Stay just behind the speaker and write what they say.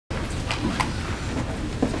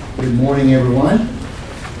Good morning, everyone.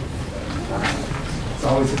 It's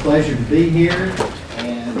always a pleasure to be here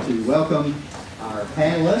and to welcome our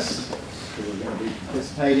panelists who are going to be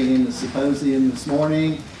participating in the symposium this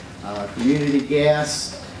morning, community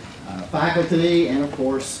guests, faculty, and of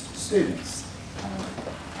course, students.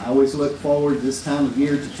 I always look forward this time of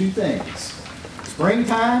year to two things: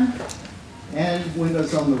 springtime and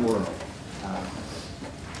windows on the world.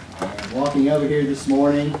 And walking over here this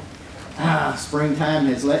morning, springtime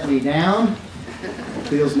has let me down. It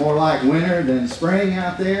feels more like winter than spring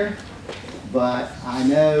out there, but I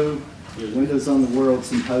know the Windows on the World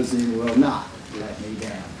Symposium will not let me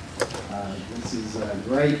down. This is a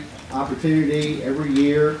great opportunity every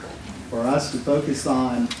year for us to focus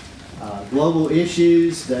on global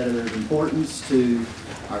issues that are of importance to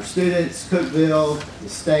our students, Cookeville, the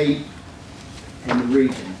state, and the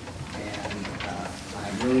region. And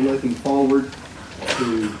I'm really looking forward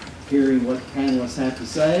to hearing what the panelists have to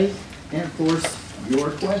say, and of course, your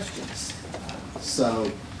questions.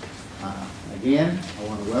 Again, I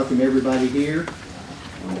want to welcome everybody here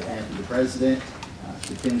on behalf of the president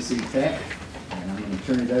to Tennessee Tech, and I'm going to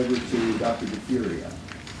turn it over to Dr. DeFuria.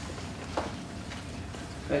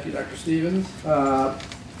 Thank you, Dr. Stevens.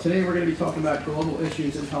 Today we're going to be talking about global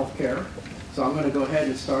issues in healthcare. So I'm going to go ahead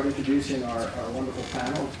and start introducing our wonderful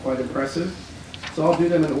panel. It's quite impressive. So I'll do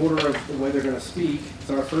them in order of the way they're going to speak.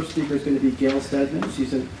 So our first speaker is going to be Gail Stedman.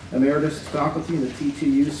 She's an emeritus faculty in the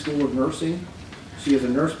TTU School of Nursing. She is a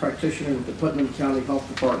nurse practitioner with the Putnam County Health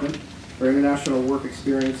Department. Her international work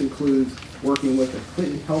experience includes working with the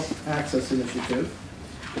Clinton Health Access Initiative,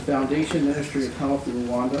 the Foundation Ministry of Health in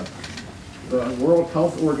Rwanda, the World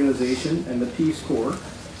Health Organization, and the Peace Corps.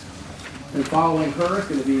 And following her is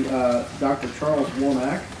going to be Dr. Charles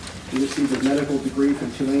Womack. He received his medical degree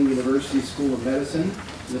from Tulane University School of Medicine.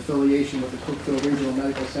 His affiliation with the Cookeville Regional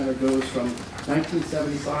Medical Center goes from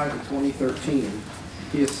 1975 to 2013.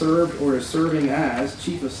 He has served or is serving as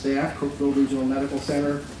Chief of Staff, Cookeville Regional Medical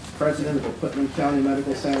Center, President of the Putnam County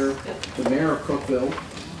Medical Center, the Mayor of Cookeville,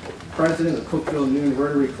 President of Cookeville Noon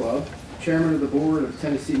Rotary Club, Chairman of the Board of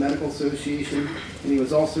Tennessee Medical Association, and he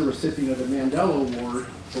was also recipient of the Mandela Award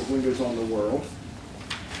for Windows on the World.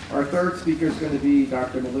 Our third speaker is going to be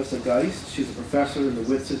Dr. Melissa Geist. She's a professor in the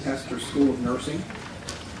Whitson Hester School of Nursing.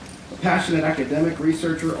 A passionate academic,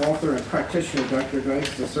 researcher, author, and practitioner, Dr.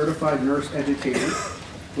 Geist is a certified nurse educator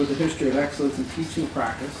with a history of excellence in teaching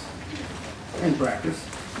practice.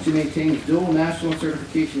 She maintains dual national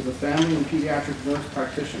certifications as a family and pediatric nurse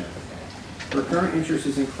practitioner. Her current interest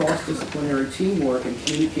is in cross-disciplinary teamwork and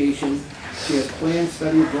communication. She has planned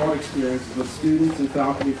study abroad experiences with students and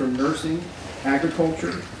faculty from nursing,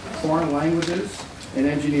 agriculture, foreign languages, and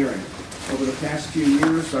engineering. Over the past few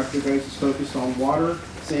years, Dr. Geist has focused on water,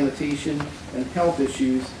 sanitation, and health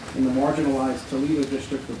issues in the marginalized Toledo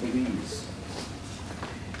district of Belize.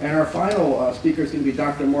 And our final speaker is going to be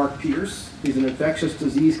Dr. Mark Pierce. He's an infectious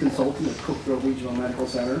disease consultant at Cookeville Regional Medical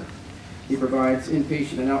Center. He provides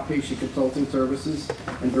inpatient and outpatient consulting services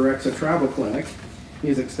and directs a travel clinic. He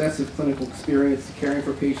has extensive clinical experience caring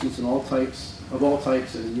for patients of all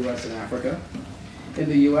types in the U.S. and Africa. In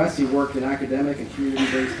the U.S., he worked in academic and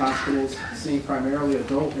community-based hospitals, seeing primarily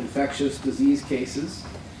adult infectious disease cases.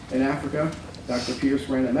 In Africa, Dr. Pierce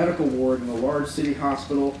ran a medical ward in a large city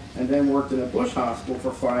hospital and then worked in a bush hospital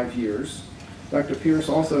for 5 years. Dr. Pierce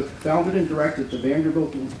also founded and directed the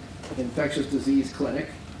Vanderbilt Infectious Disease Clinic,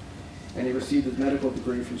 and he received his medical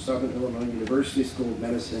degree from Southern Illinois University School of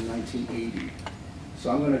Medicine in 1980. So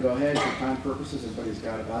I'm going to go ahead, for time purposes, everybody's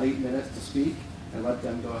got about 8 minutes to speak, and let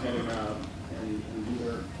them go ahead and do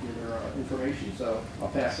their information. So I'll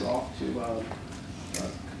pass it off to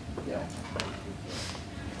Gail.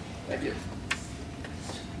 Thank you.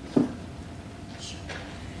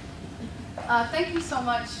 Thank you so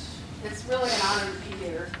much. It's really an honor to be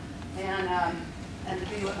here and to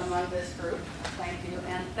be among this group. Thank you.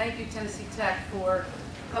 And thank you, Tennessee Tech, for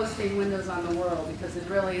hosting Windows on the World, because it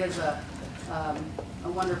really is a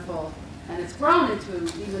wonderful, and it's grown into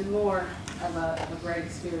even more of a great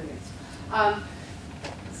experience.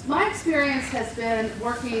 My experience has been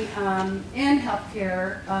working in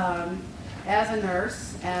healthcare as a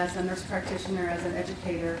nurse practitioner, as an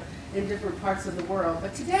educator in different parts of the world.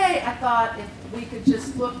 But today I thought if we could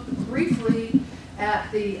just look briefly at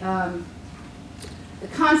the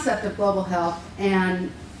concept of global health and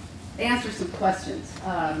answer some questions.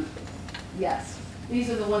 Yes, these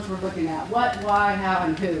are the ones we're looking at. What, why, how,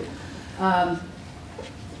 and who.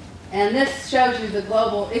 And this shows you the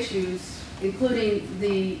global issues, including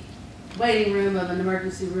the waiting room of an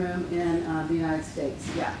emergency room in the United States.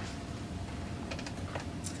 Yeah.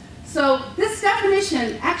 So this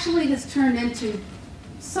definition actually has turned into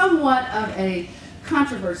somewhat of a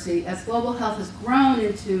controversy as global health has grown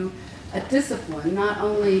into a discipline, not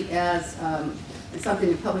only as something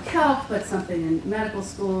in public health, but something in medical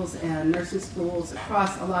schools and nursing schools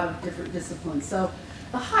across a lot of different disciplines. So,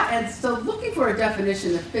 so looking for a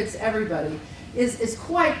definition that fits everybody is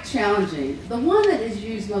quite challenging. The one that is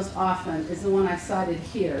used most often is the one I cited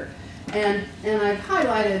here. And I've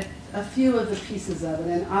highlighted a few of the pieces of it,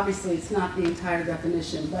 and obviously it's not the entire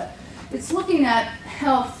definition, but it's looking at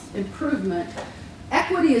health improvement.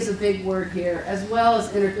 Equity is a big word here, as well as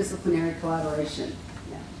interdisciplinary collaboration.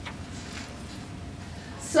 Yeah.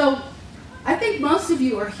 So I think most of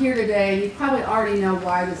you are here today, and you probably already know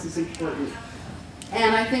why this is important.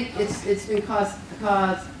 And I think it's because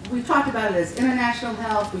we've talked about it as international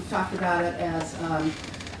health, we've talked about it as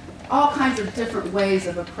all kinds of different ways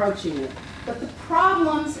of approaching it. But the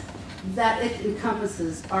problems that it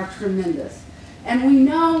encompasses are tremendous. And we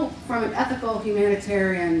know from an ethical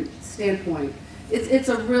humanitarian standpoint, it's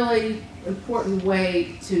a really important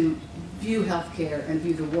way to view healthcare and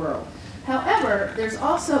view the world. However, there's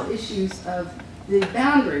also issues of the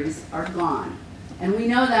boundaries are gone. And we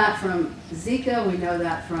know that from Zika, we know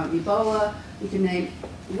that from Ebola. We can name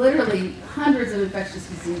literally hundreds of infectious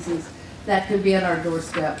diseases that can be at our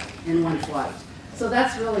doorstep in one flight. So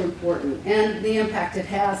that's really important, and the impact it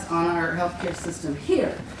has on our healthcare system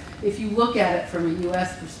here, if you look at it from a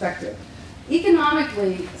US perspective.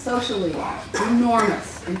 Economically, socially,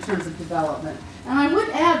 enormous in terms of development. And I would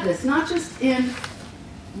add this, not just in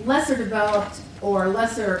lesser developed or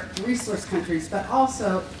lesser resource countries, but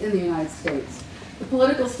also in the United States. The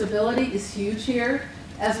political stability is huge here,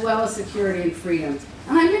 as well as security and freedom.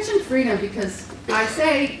 And I mention freedom because I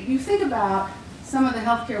say, you think about some of the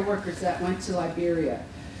healthcare workers that went to Liberia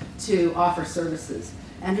to offer services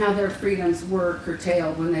and how their freedoms were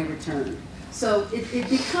curtailed when they returned. So it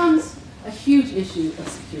becomes a huge issue of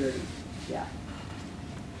security. Yeah.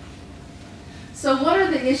 So what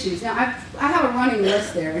are the issues? Now, I have a running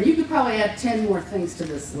list there, and you could probably add 10 more things to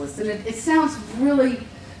this list. And it sounds really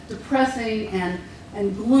depressing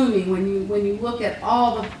and gloomy when you look at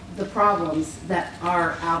all the problems that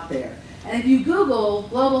are out there. And if you Google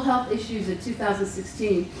global health issues in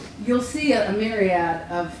 2016, you'll see a myriad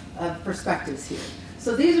of perspectives here.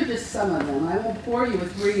 So these are just some of them. I won't bore you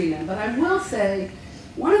with reading them, but I will say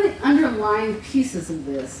one of the underlying pieces of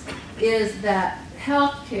this is that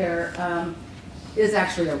health care is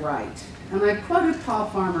actually a right. And I quoted Paul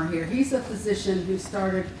Farmer here. He's a physician who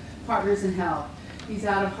started Partners in Health. He's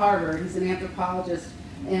out of Harvard. He's an anthropologist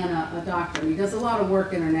and a doctor. He does a lot of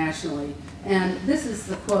work internationally. And this is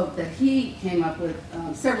the quote that he came up with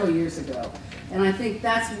several years ago. And I think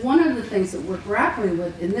that's one of the things that we're grappling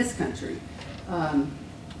with in this country.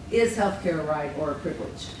 Is healthcare a right or a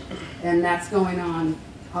privilege? And that's going on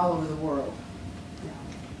all over the world.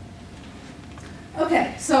 Yeah.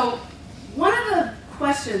 Okay, so one of the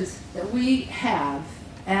questions that we have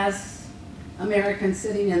as Americans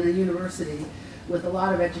sitting in the university with a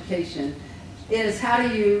lot of education is how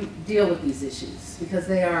do you deal with these issues? Because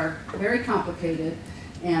they are very complicated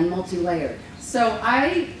and multi-layered. So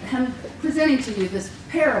I am presenting to you this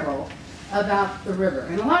parable about the river.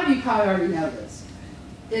 And a lot of you probably already know this.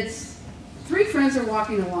 It's three friends are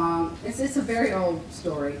walking along. It's a very old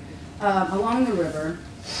story. Along the river,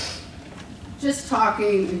 just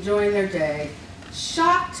talking, enjoying their day,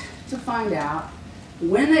 shocked to find out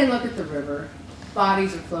when they look at the river,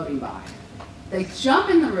 bodies are floating by. They jump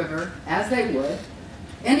in the river, as they would.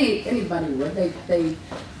 Anybody would. They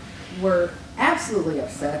were absolutely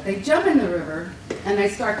upset. They jump in the river, and they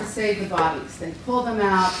start to save the bodies. They pull them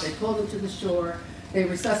out. They pull them to the shore. They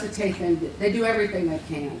resuscitate them. They do everything they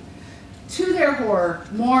can. To their horror,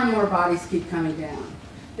 more and more bodies keep coming down.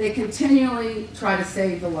 They continually try to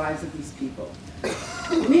save the lives of these people.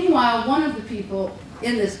 Meanwhile, one of the people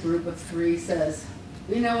in this group of three says,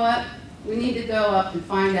 you know what? We need to go up and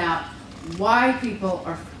find out why people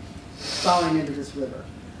are falling into this river.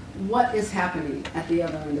 What is happening at the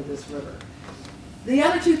other end of this river? The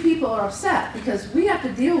other two people are upset because we have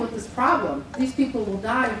to deal with this problem. These people will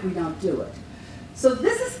die if we don't do it. So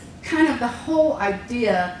this is kind of the whole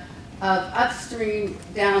idea of upstream,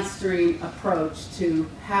 downstream approach to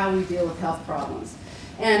how we deal with health problems.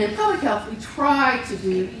 And in public health, we try to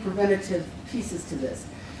do preventative pieces to this.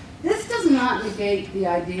 This does not negate the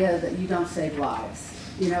idea that you don't save lives.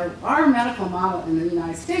 You know, our medical model in the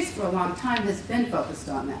United States for a long time has been focused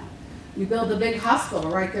on that. We build a big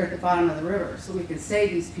hospital right there at the bottom of the river so we can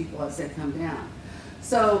save these people as they come down.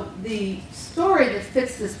 So the story that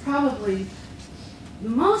fits this probably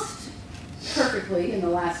most perfectly in the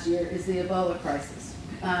last year is the Ebola crisis,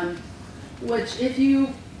 which if you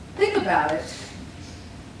think about it,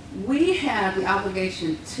 we had the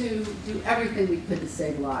obligation to do everything we could to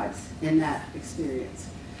save lives in that experience.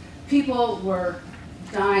 People were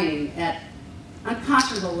dying at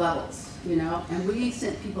unconscionable levels, you know, and we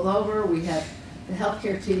sent people over. We had the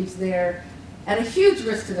healthcare teams there at a huge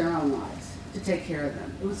risk to their own lives to take care of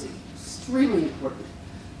them. It was extremely important.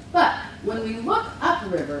 But when we look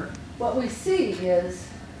upriver, what we see is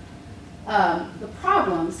the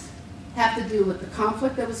problems have to do with the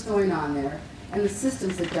conflict that was going on there and the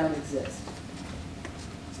systems that don't exist.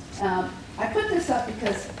 I put this up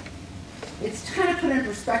because it's trying to put in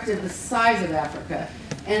perspective the size of Africa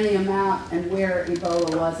and the amount and where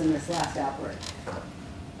Ebola was in this last outbreak.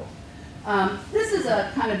 This is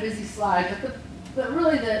a kind of busy slide, but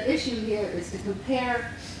really the issue here is to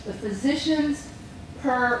compare the physicians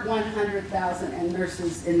per 100,000 and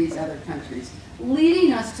nurses in these other countries,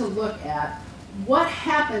 leading us to look at what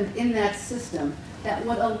happened in that system that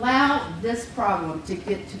would allow this problem to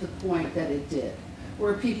get to the point that it did,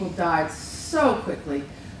 where people died so quickly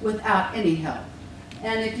without any help.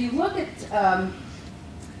 And if you look at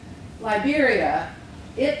Liberia,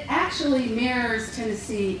 it actually mirrors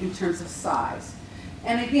Tennessee in terms of size.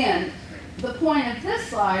 And again, the point of this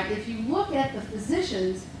slide, if you look at the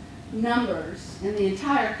physicians' numbers in the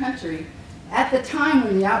entire country, at the time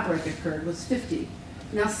when the outbreak occurred was 50.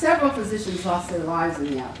 Now, several physicians lost their lives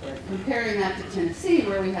in the outbreak. Comparing that to Tennessee,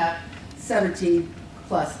 where we have 17+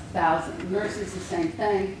 thousand. Nurses, the same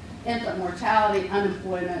thing. Infant mortality,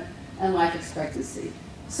 unemployment, and life expectancy.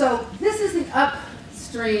 So this is the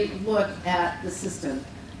upstream look at the system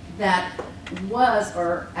that was,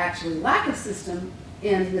 or actually lack of system,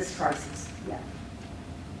 in this crisis. Yeah.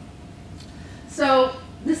 So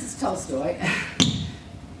this is Tolstoy.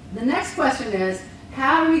 The next question is,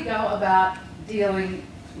 how do we go about dealing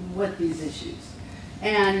with these issues?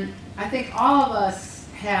 And I think all of us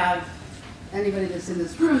have, anybody that's in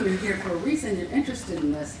this room, you're here for a reason, you're interested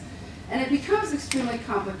in this, and it becomes extremely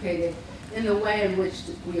complicated in the way in which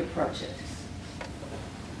we approach it.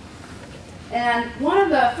 And one of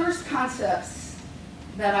the first concepts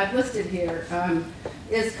that I've listed here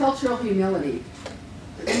is cultural humility.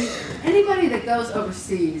 And anybody that goes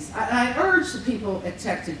overseas, I urge the people at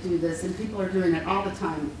Tech to do this, and people are doing it all the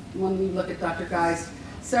time. When we look at Dr. Guy's,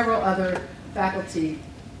 several other faculty,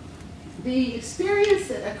 the experience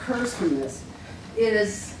that occurs from this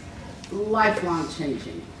is lifelong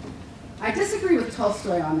changing. I disagree with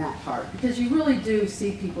Tolstoy on that part, because you really do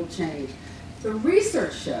see people change. The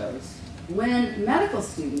research shows when medical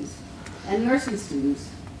students and nursing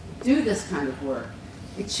students do this kind of work,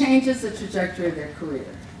 it changes the trajectory of their career.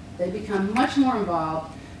 They become much more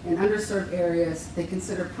involved in underserved areas. They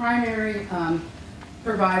consider primary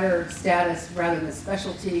provider status rather than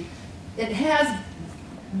specialty. It has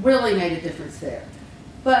really made a difference there.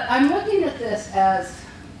 But I'm looking at this as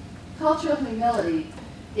cultural humility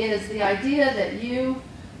is the idea that you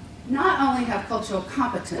not only have cultural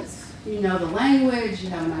competence, you know the language, you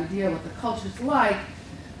have an idea what the culture's like,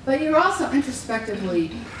 but you're also introspectively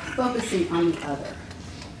focusing on the other.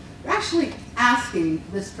 You're actually asking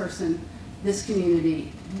this person, this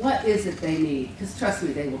community, what is it they need? Because trust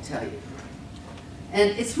me, they will tell you.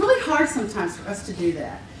 And it's really hard sometimes for us to do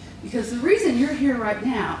that, because the reason you're here right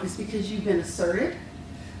now is because you've been assertive,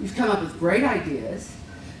 you've come up with great ideas,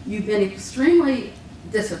 you've been extremely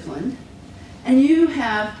disciplined, and you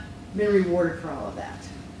have been rewarded for all of that.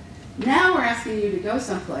 Now we're asking you to go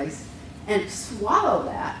someplace and swallow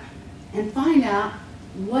that and find out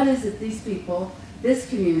what is it these people, this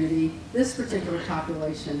community, this particular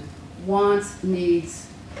population wants, needs,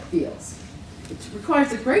 feels. It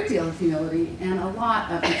requires a great deal of humility and a lot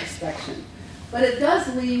of introspection. But it does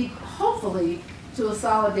lead, hopefully, to a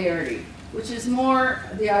solidarity, which is more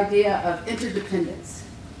the idea of interdependence.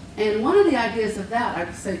 And one of the ideas of that, I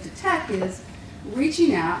would say to Tech, is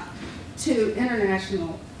reaching out to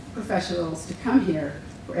international professionals to come here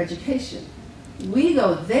for education. We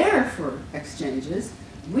go there for exchanges.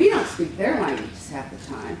 We don't speak their languages half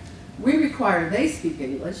the time. We require they speak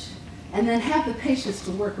English, and then have the patience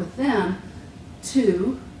to work with them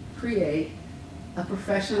to create a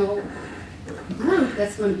professional group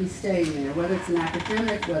that's going to be staying there, whether it's an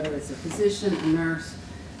academic, whether it's a physician, a nurse,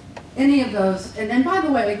 any of those. And then, by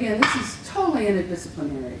the way, again, this is totally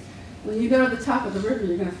interdisciplinary. When you go to the top of the river,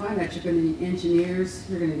 you're going to find that you're going to need engineers,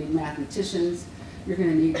 you're going to need mathematicians, you're going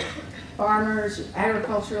to need farmers,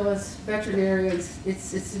 agriculturalists, veterinarians.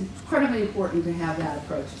 It's incredibly important to have that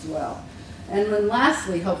approach as well. And then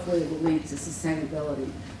lastly, hopefully it will lead to sustainability.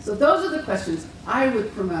 So those are the questions I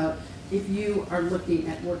would promote if you are looking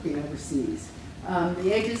at working overseas.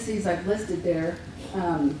 The agencies I've listed there,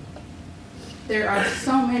 there are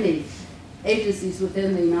so many agencies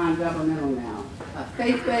within the non-governmental now,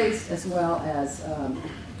 faith-based as well as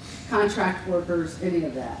contract workers, any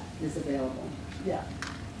of that is available. Yeah.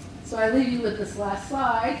 So I leave you with this last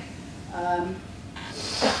slide.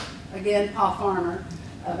 Again, Paul Farmer,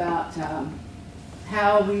 about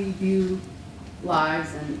how we view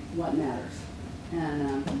lives and what matters.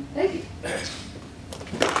 And thank you.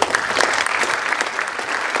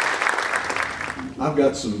 I've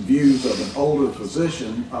got some views of an older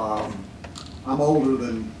physician. I'm older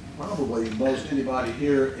than probably most anybody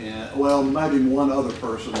here, and well, maybe one other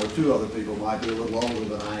person or two other people might be a little older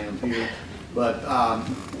than I am here. But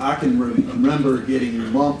I can remember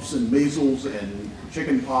getting mumps and measles and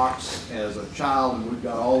chicken pox as a child, and we've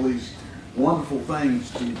got all these wonderful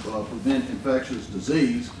things to prevent infectious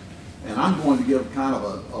disease. And I'm going to give kind of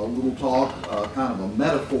a little talk, kind of a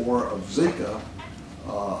metaphor of Zika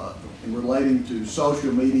in relating to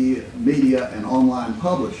social media and online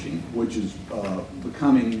publishing, which is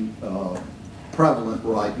becoming prevalent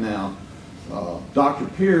right now. Dr.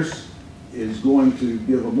 Pierce is going to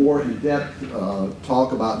give a more in-depth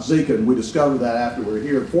talk about Zika, and we discovered that after we're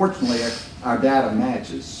here. Fortunately, our data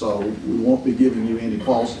matches, so we won't be giving you any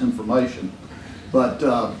false information. But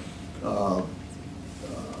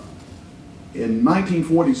in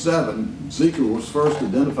 1947, Zika was first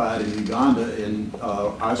identified in Uganda and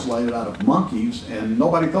isolated out of monkeys, and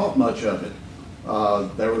nobody thought much of it.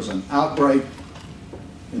 There was an outbreak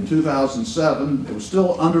in 2007. It was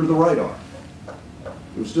still under the radar.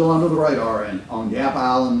 It was still under the radar on Yap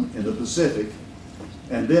Island in the Pacific,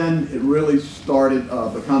 and then it really started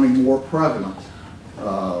becoming more prevalent.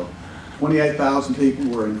 28,000 people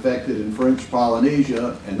were infected in French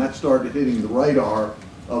Polynesia, and that started hitting the radar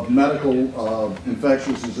of medical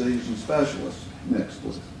infectious disease and specialists. Next,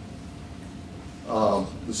 please.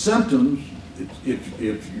 The symptoms,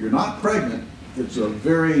 if you're not pregnant, it's a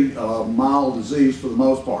very mild disease for the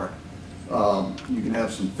most part. You can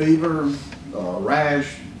have some fever,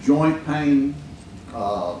 rash, joint pain.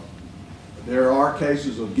 There are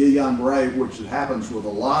cases of Guillain-Barré, which happens with a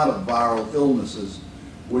lot of viral illnesses,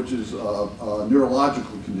 which is a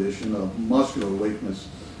neurological condition of muscular weakness.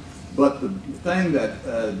 But the thing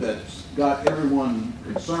that's got everyone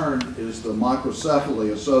concerned is the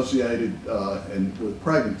microcephaly associated with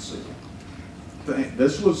pregnancy.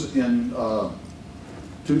 This was in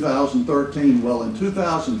 2013. Well, in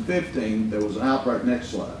 2015, there was an outbreak. Next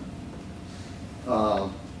slide.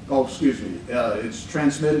 It's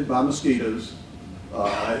transmitted by mosquitoes,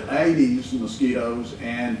 Aedes mosquitoes,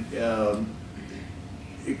 and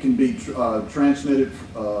it can be transmitted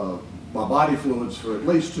by body fluids for at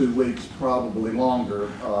least 2 weeks, probably longer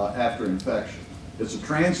after infection. It's a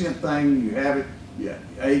transient thing. You have it, you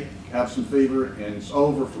ate, have some fever, and it's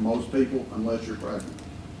over for most people unless you're pregnant.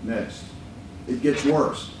 Next. It gets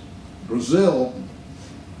worse. Brazil,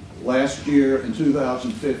 last year in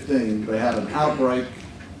 2015, they had an outbreak.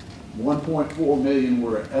 1.4 million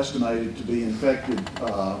were estimated to be infected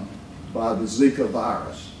by the Zika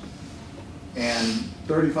virus. And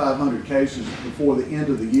 3,500 cases before the end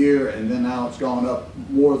of the year, and then now it's gone up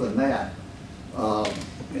more than that.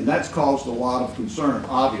 And that's caused a lot of concern,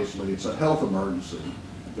 obviously. It's a health emergency.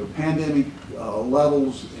 The pandemic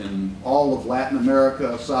levels in all of Latin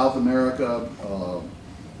America, South America,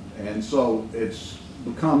 and so it's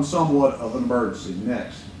become somewhat of an emergency.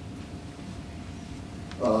 Next.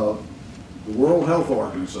 The World Health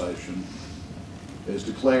Organization has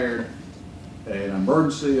declared an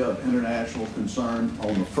emergency of international concern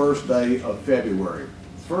on the first day of February.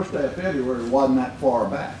 The first day of February wasn't that far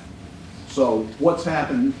back. So what's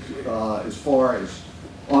happened as far as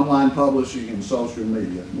online publishing and social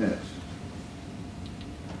media? Next.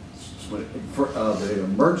 The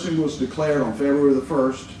emergency was declared on February the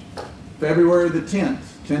 1st. February the 10th,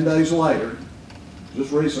 10 days later,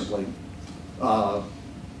 just recently,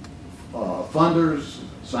 funders,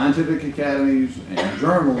 scientific academies, and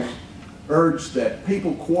journals urged that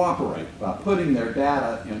people cooperate by putting their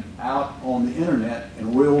data out on the internet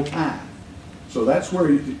in real time. So that's where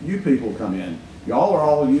you people come in. Y'all are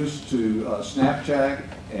all used to Snapchat,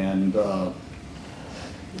 and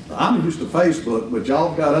I'm used to Facebook, but y'all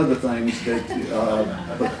have got other things that,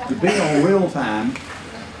 but to be on real time,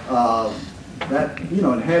 that, you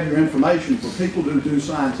know, and have your information for people who do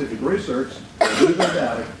scientific research, do their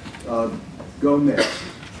data, go next.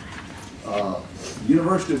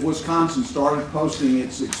 University of Wisconsin started posting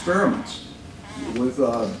its experiments with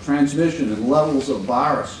transmission and levels of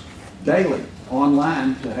virus daily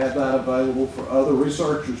online to have that available for other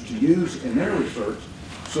researchers to use in their research,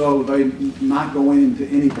 so they not go into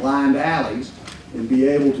any blind alleys and be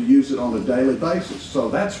able to use it on a daily basis. So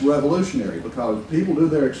that's revolutionary, because people do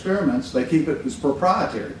their experiments, they keep it as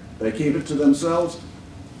proprietary. They keep it to themselves.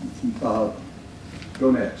 Go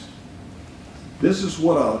next. This is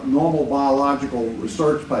what a normal biological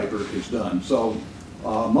research paper is done. So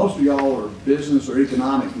most of y'all are business or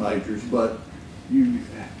economic majors, but you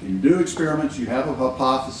do experiments, you have a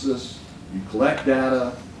hypothesis, you collect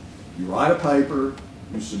data, you write a paper,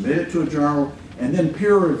 you submit it to a journal, and then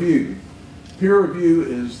peer review. Peer review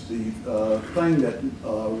is the thing that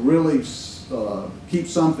really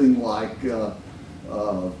keeps something like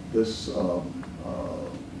this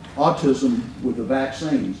autism with the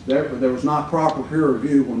vaccines. There was not proper peer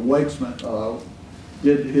review when Weitzman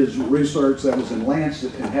did his research that was in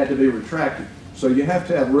Lancet and had to be retracted. So you have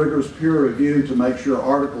to have rigorous peer review to make sure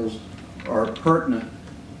articles are pertinent,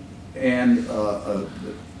 and the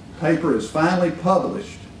paper is finally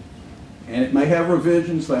published, and it may have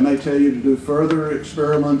revisions. They may tell you to do further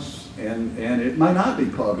experiments, and it may not be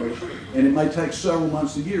published, and it may take several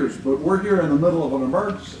months to years. But we're here in the middle of an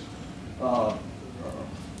emergency.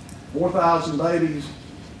 4,000 babies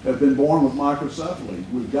have been born with microcephaly.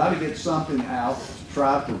 We've got to get something out to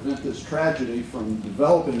try to prevent this tragedy from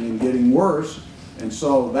developing and getting worse. And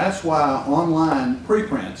so that's why online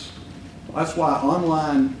preprints, that's why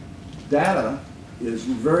online data is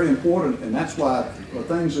very important, and that's why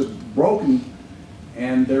things are broken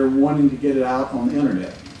and they're wanting to get it out on the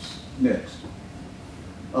internet. Next.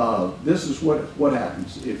 This is what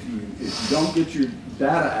happens. If you don't get your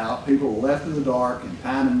data out, people are left in the dark, and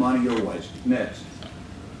time and money are wasted. Next.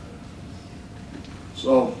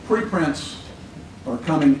 So preprints are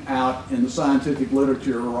coming out in the scientific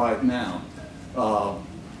literature right now.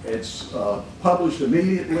 It's published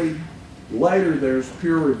immediately. Later there's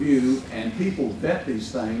peer review, and people vet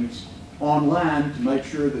these things online to make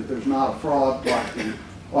sure that there's not a fraud like the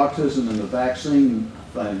autism and the vaccine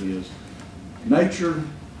thing is. Nature,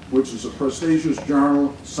 which is a prestigious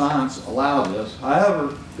journal, Science, allow this.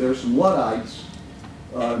 However, there's some Luddites,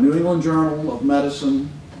 New England Journal of Medicine,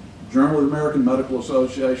 Journal of the American Medical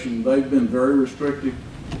Association, they've been very restrictive.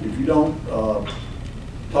 If you don't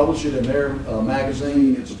publish it in their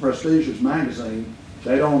magazine, it's a prestigious magazine,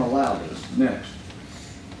 they don't allow this. Next.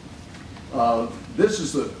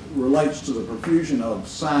 This relates to the profusion of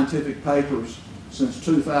scientific papers since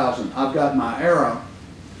 2000. I've got my era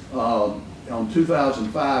on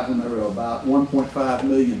 2005 when there were about 1.5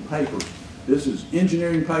 million papers. This is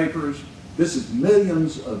engineering papers. This is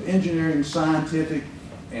millions of engineering, scientific,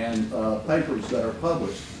 and papers that are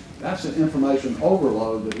published. That's an information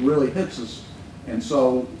overload that really hits us. And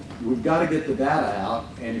so we've got to get the data out,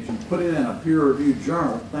 and if you put it in a peer-reviewed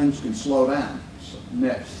journal, things can slow down. So,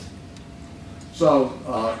 next. So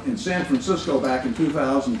in San Francisco back in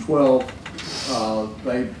 2012,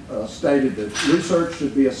 they stated that research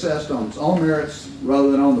should be assessed on its own merits rather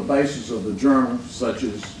than on the basis of the journal, such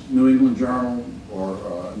as New England Journal or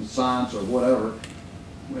Science or whatever,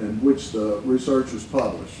 in which the research was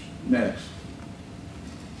published. Next.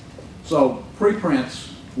 So preprints,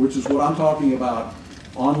 which is what I'm talking about,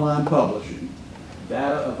 online publishing,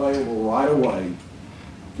 data available right away,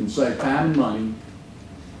 can save time and money.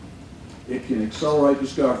 It can accelerate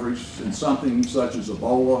discoveries in something such as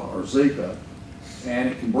Ebola or Zika, and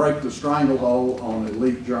it can break the stranglehold on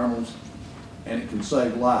elite journals, and it can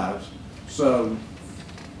save lives. So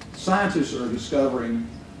scientists are discovering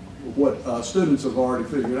what students have already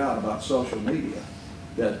figured out about social media,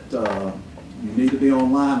 that you need to be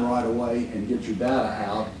online right away and get your data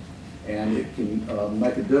out, and it can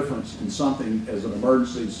make a difference in something as an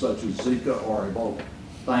emergency such as Zika or Ebola.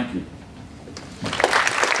 Thank you.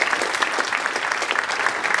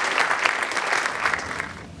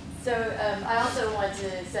 So I also want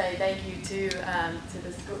to say thank you to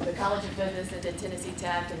the College of Business and to Tennessee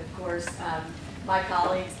Tech, and of course my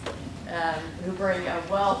colleagues who bring a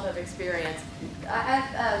wealth of experience. I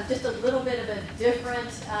have just a little bit of a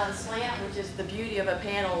different slant, which is the beauty of a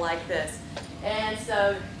panel like this. And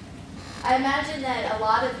so I imagine that a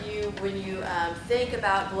lot of you, when you think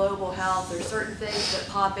about global health, there's certain things that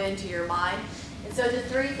pop into your mind. And so the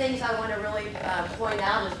three things I want to really point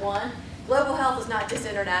out is, one, global health is not just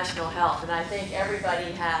international health, and I think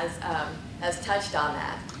everybody has touched on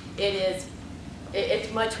that.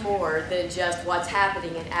 It's much more than just what's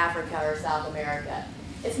happening in Africa or South America.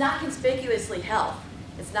 It's not conspicuously health.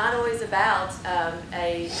 It's not always about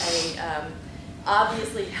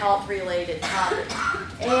obviously health-related topic.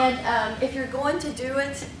 And if you're going to do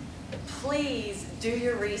it, please do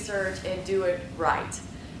your research and do it right.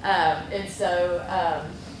 And so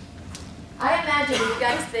I imagine you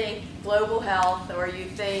guys think global health, or you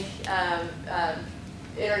think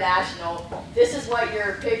international, this is what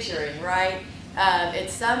you're picturing, right?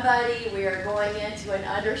 It's somebody, we are going into an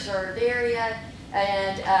underserved area,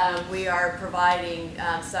 and we are providing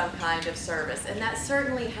some kind of service. And that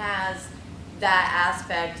certainly has that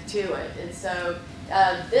aspect to it. And so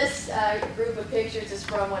this group of pictures is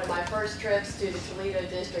from one of my first trips to the Toledo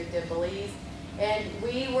district in Belize. And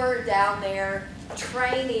we were down there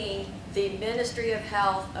training the Ministry of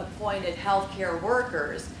Health appointed healthcare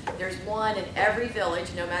workers. There's one in every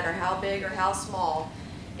village, no matter how big or how small.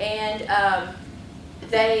 And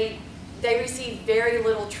they receive very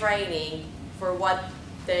little training for what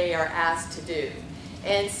they are asked to do.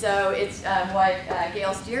 And so it's what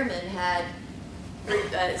Gail Stearman had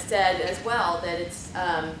said as well, that it's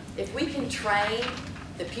if we can train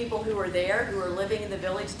the people who are there, who are living in the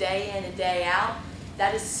village day in and day out,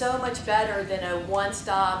 that is so much better than a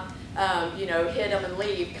one-stop, you know, hit them and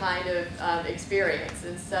leave kind of experience.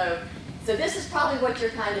 And so this is probably what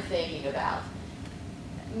you're kind of thinking about.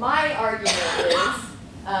 My argument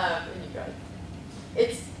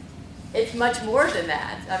is, it's much more than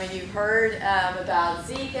that. I mean, you've heard about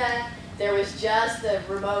Zika. There was just the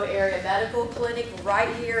remote area medical clinic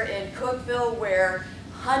right here in Cookeville where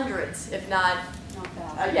hundreds, if not,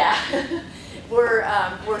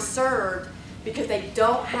 were served because they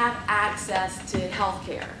don't have access to health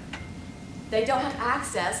care. They don't have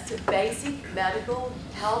access to basic medical,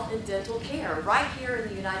 health, and dental care right here in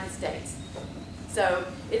the United States. So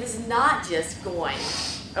it is not just going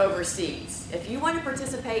overseas. If you want to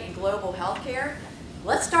participate in global health care,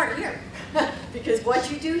 let's start here. Because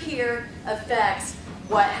what you do here affects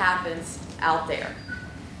what happens out there.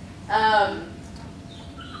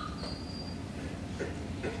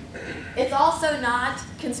 It's also not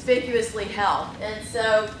conspicuously health. And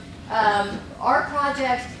so our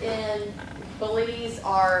projects in Belize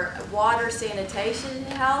are water, sanitation,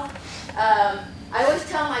 and health. I always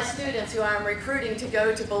tell my students who I'm recruiting to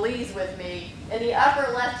go to Belize with me, in the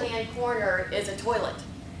upper left-hand corner is a toilet.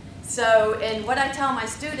 So, and what I tell my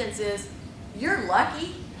students is, you're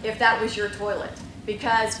lucky if that was your toilet.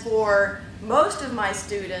 Because for most of my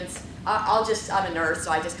students, I'm a nurse,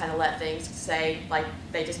 so I just kind of let things say, like,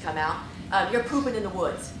 they just come out. You're pooping in the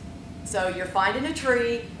woods. So you're finding a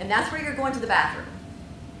tree, and that's where you're going to the bathroom.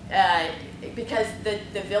 Because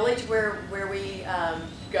the village where we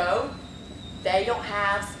go, they don't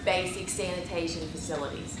have basic sanitation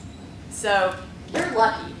facilities. So you're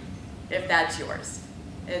lucky if that's yours.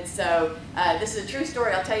 And so this is a true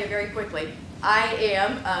story. I'll tell you very quickly. I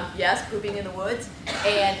am, yes, pooping in the woods,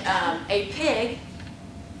 and a pig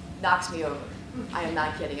knocks me over. I am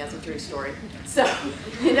not kidding. That's a true story. So,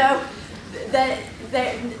 you know,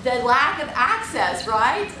 the lack of access,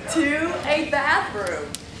 right, to a bathroom.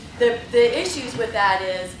 The issues with that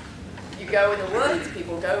is you go in the woods,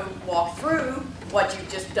 people go walk through what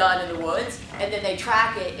you've just done in the woods, and then they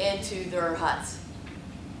track it into their huts.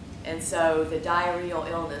 And so the diarrheal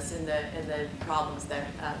illness and the problems that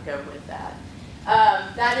go with that.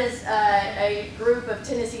 That is a group of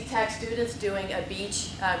Tennessee Tech students doing a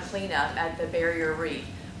beach cleanup at the Barrier Reef.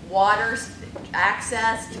 Water,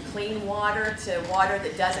 access to clean water, to water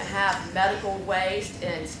that doesn't have medical waste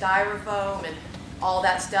and styrofoam and all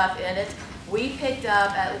that stuff in it. We picked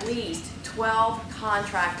up at least 12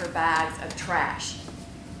 contractor bags of trash,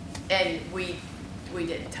 and we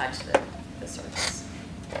didn't touch the surface.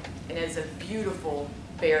 It is a beautiful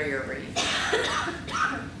barrier reef.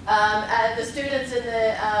 The students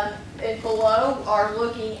in below are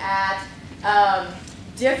looking at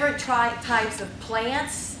different types of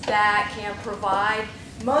plants that can provide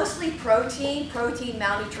mostly protein. Protein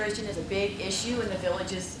malnutrition is a big issue in the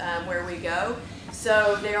villages where we go.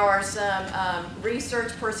 So there are some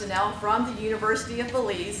research personnel from the University of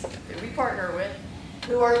Belize, that we partner with,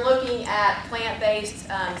 who are looking at plant-based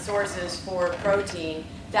sources for protein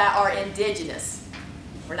that are indigenous.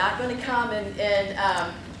 We're not going to come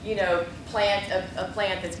and you know, plant a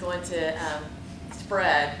plant that's going to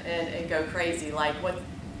spread and go crazy, like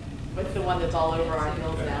what's the one that's all over our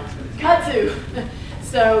hills now? Kudzu.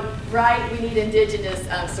 So, right, we need indigenous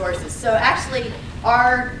sources. So actually,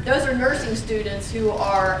 those are nursing students who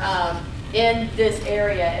are in this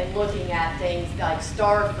area and looking at things like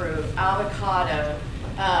starfruit, avocado,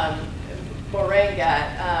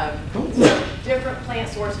 moringa, different plant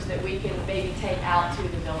sources that we can maybe take out to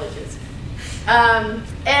the villages.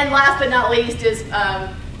 And last but not least is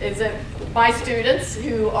my students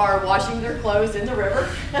who are washing their clothes in the river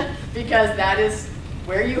because that is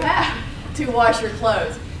where you have to wash your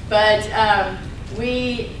clothes. But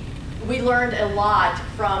we learned a lot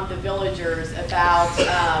from the villagers about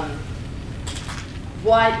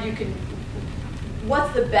what you can,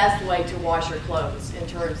 what's the best way to wash your clothes in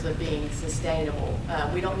terms of being sustainable?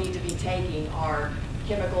 We don't need to be taking our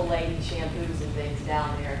chemical-laden shampoos and things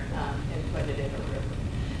down there and putting it in the river.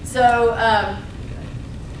 So,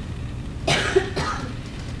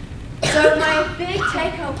 so my big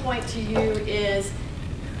take-home point to you is,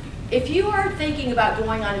 if you are thinking about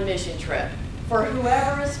going on a mission trip, for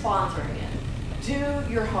whoever is sponsoring it,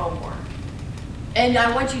 do your homework. And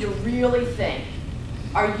I want you to really think,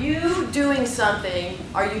 are you doing something,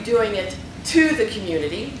 are you doing it to the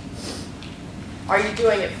community? Are you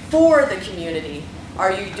doing it for the community?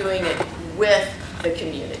 Are you doing it with the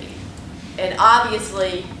community? And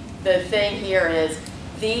obviously, the thing here is,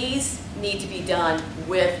 these need to be done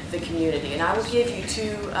with the community. And I will give you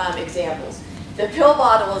two examples. The pill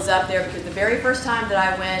bottle is up there because the very first time that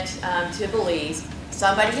I went to Belize,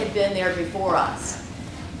 somebody had been there before us.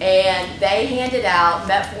 And they handed out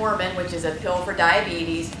metformin, which is a pill for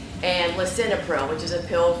diabetes, and lisinopril, which is a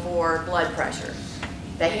pill for blood pressure.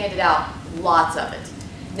 They handed out lots of it.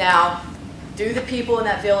 Now, do the people in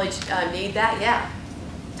that village need that? Yeah.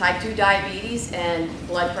 Type 2 diabetes and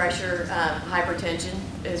blood pressure, hypertension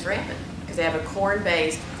is rampant because they have a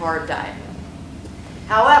corn-based carb diet.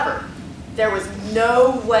 However, there was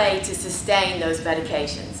no way to sustain those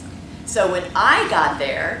medications. So when I got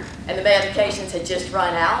there and the medications had just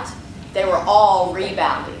run out, they were all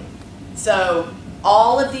rebounding. So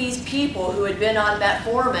all of these people who had been on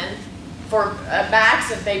metformin for a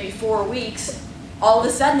max of maybe 4 weeks, all of a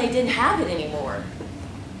sudden they didn't have it anymore.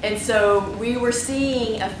 And so we were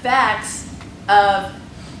seeing effects of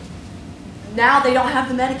now they don't have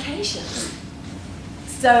the medications.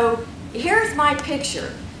 So here's my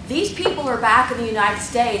picture. These people are back in the United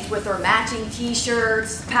States with their matching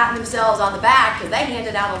t-shirts, patting themselves on the back because they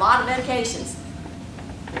handed out a lot of medications.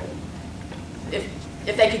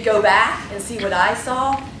 If they could go back and see what I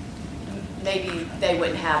saw, maybe they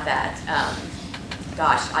wouldn't have that,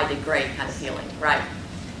 gosh, I did great kind of feeling, right?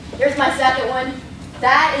 Here's my second one.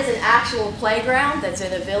 That is an actual playground that's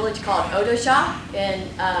in a village called Odosha in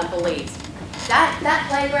Belize. That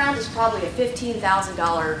playground is probably a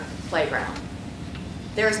 $15,000 playground.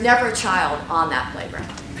 There's never a child on that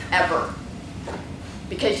playground, ever.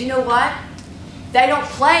 Because you know what? They don't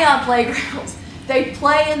play on playgrounds. They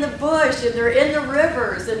play in the bush, and they're in the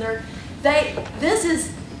rivers, and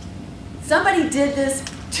somebody did this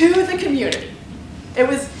to the community. It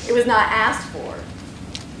was not asked for.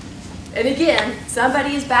 And again,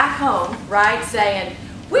 somebody is back home, right, saying,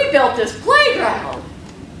 we built this playground,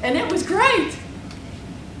 and it was great.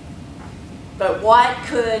 But what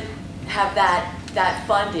could have that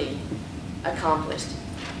funding accomplished?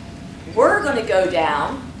 We're going to go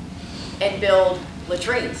down and build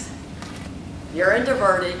latrines. Urine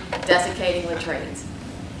diverted, desiccating latrines.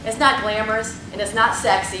 It's not glamorous, and it's not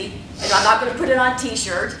sexy, and I'm not going to put it on a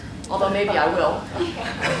t-shirt, although maybe I will.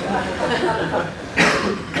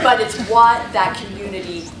 But it's what that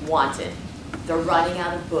community wanted. They're running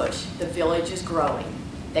out of bush. The village is growing.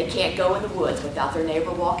 They can't go in the woods without their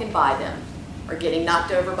neighbor walking by them or getting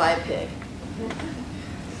knocked over by a pig.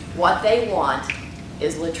 What they want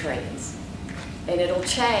is latrines. And it'll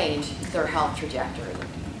change their health trajectory.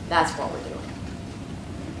 That's what we're doing.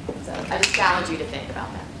 So I just challenge you to think about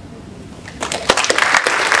that.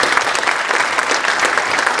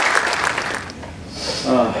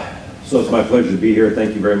 So it's my pleasure to be here.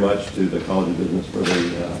 Thank you very much to the College of Business for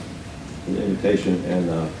the invitation.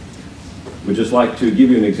 And we'd just like to give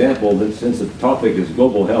you an example that since the topic is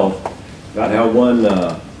global health, about how one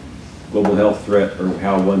global health threat, or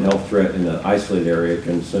how one health threat in an isolated area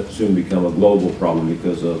can soon become a global problem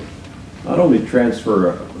because of not only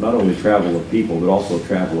travel of people, but also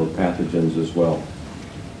travel of pathogens as well.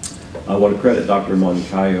 I want to credit Dr.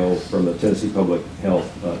 Moncayo from the Tennessee Public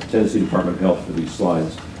Health, Tennessee Department of Health for these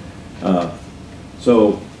slides.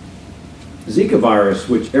 So Zika virus,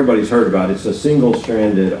 which everybody's heard about, it's a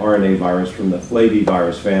single-stranded RNA virus from the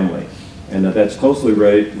flavivirus family. And that's closely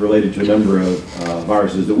related to a number of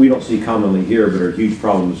viruses that we don't see commonly here, but are huge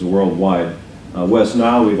problems worldwide. West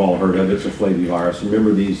Nile, we've all heard of, it's a flavivirus.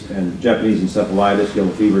 Remember these, and Japanese encephalitis,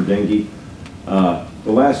 yellow fever, dengue.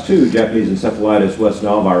 The last two, Japanese encephalitis, West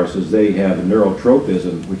Nile viruses, they have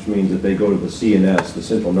neurotropism, which means that they go to the CNS, the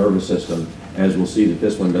central nervous system, as we'll see that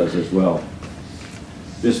this one does as well.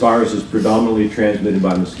 This virus is predominantly transmitted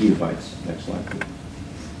by mosquito bites. Next slide, please.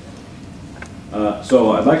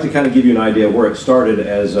 So I'd like to kind of give you an idea of where it started.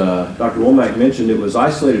 As Dr. Womack mentioned, it was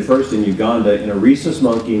isolated first in Uganda in a rhesus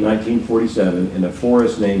monkey in 1947 in a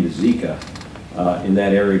forest named Zika in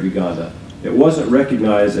that area of Uganda. It wasn't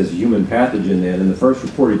recognized as a human pathogen then, and the first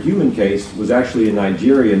reported human case was actually in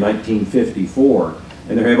Nigeria in 1954.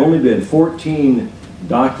 And there have only been 14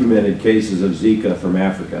 documented cases of Zika from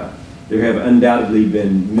Africa. There have undoubtedly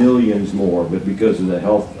been millions more, but because of the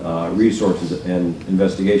health resources and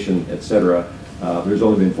investigation, et cetera, there's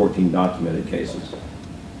only been 14 documented cases.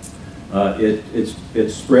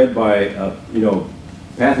 It's spread by,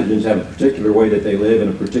 pathogens have a particular way that they live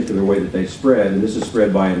and a particular way that they spread, and this is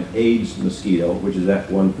spread by an Aedes mosquito, which is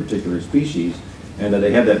that one particular species, and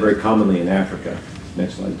they have that very commonly in Africa.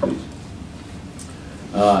 Next slide, please.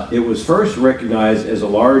 It was first recognized as a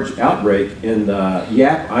large outbreak in the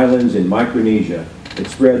Yap Islands in Micronesia. It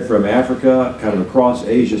spread from Africa, kind of across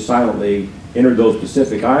Asia silently, entered those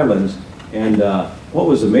Pacific islands, and what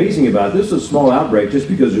was amazing about it, this was a small outbreak just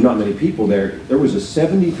because there are not many people there. There was a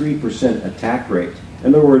 73% attack rate.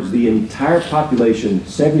 In other words, the entire population,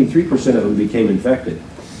 73% of them became infected.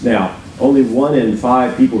 Now, only 1 in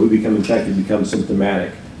 5 people who become infected become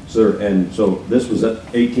symptomatic. So this was at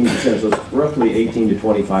 18%, so it's roughly 18 to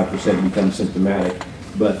 25% become symptomatic.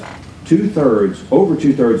 But over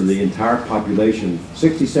two-thirds of the entire population,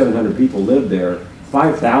 6,700 people lived there,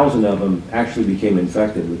 5,000 of them actually became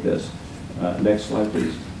infected with this. Next slide,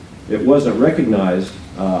 please. It wasn't recognized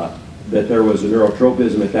that there was a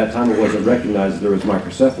neurotropism at that time. It wasn't recognized that there was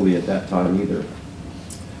microcephaly at that time either.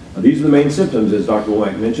 These are the main symptoms, as Dr.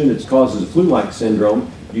 Womack mentioned. It causes a flu-like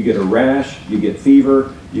syndrome. You get a rash, you get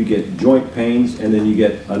fever, you get joint pains, and then you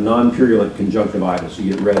get a non-purulent conjunctivitis.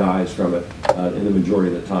 You get red eyes from it in the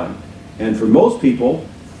majority of the time. And for most people,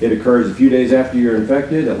 it occurs a few days after you're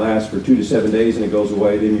infected. It lasts for 2 to 7 days, and it goes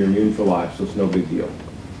away. Then you're immune for life, so it's no big deal.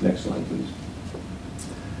 Next slide, please.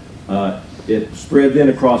 It spread then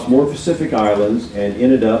across more Pacific islands and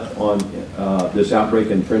ended up on this outbreak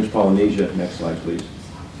in French Polynesia. Next slide, please.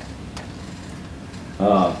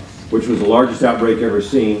 Which was the largest outbreak ever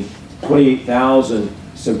seen. 28,000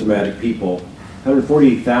 symptomatic people,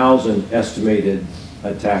 148,000 estimated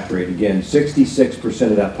attack rate. Again, 66%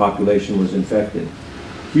 of that population was infected.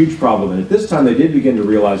 Huge problem. And at this time, they did begin to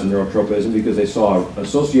realize the neurotropism because they saw an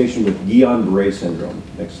association with Guillain-Barré syndrome.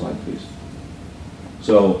 Next slide, please.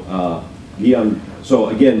 So, so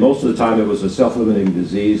again, most of the time it was a self-limiting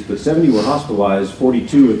disease, but 70 were hospitalized,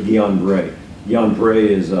 42 with Guillain-Barré. Guillain-Barré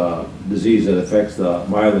is a disease that affects the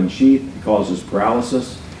myelin sheath. It causes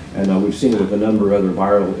paralysis, and we've seen it with a number of other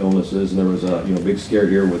viral illnesses. And there was a big scare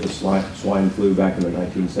here with the swine flu back in the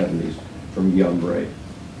 1970s from Guillain-Barré.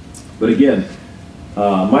 But again,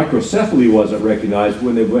 microcephaly wasn't recognized.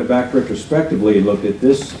 When they went back retrospectively and looked at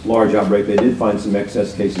this large outbreak, they did find some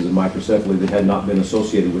excess cases of microcephaly that had not been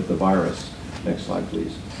associated with the virus. Next slide,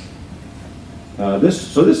 please.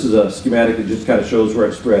 This is a schematic that just kind of shows where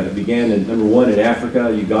it spread. It began in number 1 in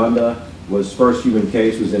Africa. Uganda was first human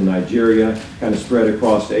case, was in Nigeria, kind of spread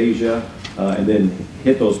across Asia, and then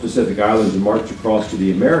hit those Pacific islands and marched across to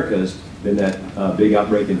the Americas. Then that big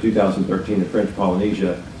outbreak in 2013 in French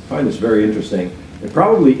Polynesia. I find this very interesting. It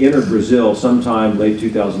probably entered Brazil sometime late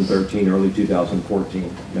 2013, early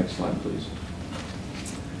 2014. Next slide, please.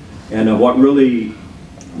 And what really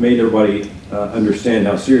made everybody understand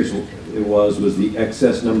how serious it was the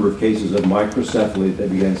excess number of cases of microcephaly that they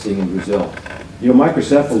began seeing in Brazil.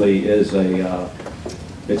 Microcephaly is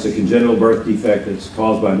it's a congenital birth defect that's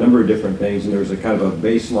caused by a number of different things, and there's a kind of a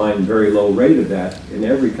baseline very low rate of that in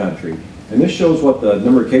every country. And this shows what the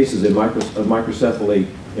number of cases of microcephaly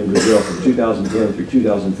in Brazil from 2010 through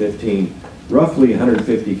 2015, roughly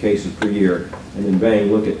 150 cases per year. And then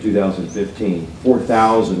bang, look at 2015,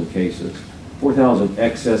 4,000 cases, 4,000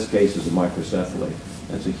 excess cases of microcephaly.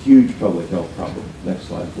 That's a huge public health problem. Next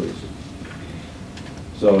slide, please.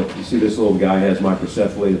 So you see this little guy has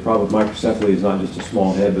microcephaly. The problem with microcephaly is not just a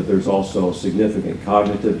small head, but there's also significant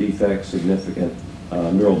cognitive defects, significant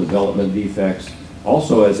neural development defects.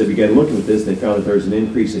 Also, as they began looking at this, they found that there's an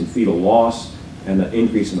increase in fetal loss and an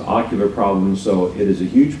increase in ocular problems. So it is a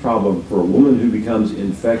huge problem for a woman who becomes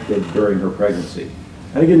infected during her pregnancy.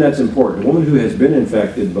 And again, that's important. A woman who has been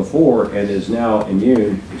infected before and is now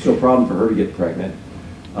immune, it's no problem for her to get pregnant.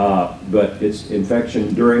 But it's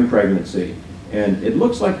infection during pregnancy. And it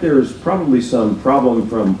looks like there's probably some problem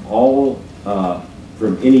from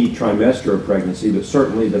any trimester of pregnancy, but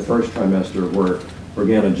certainly the first trimester where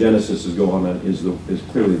organogenesis is going on is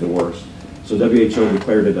clearly the worst. So WHO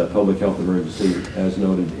declared it a public health emergency, as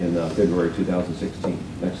noted in February 2016.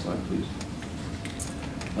 Next slide, please.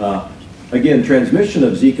 Again, transmission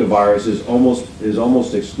of Zika virus is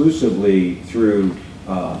almost exclusively through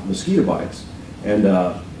mosquito bites,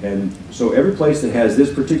 and so every place that has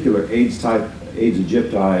this particular Aedes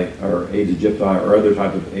aegypti or other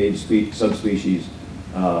type of Aedes subspecies,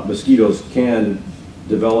 mosquitoes can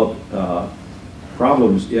develop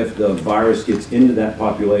problems if the virus gets into that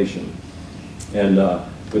population. And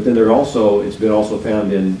but then it's been also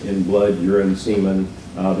found in blood, urine, semen.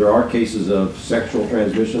 There are cases of sexual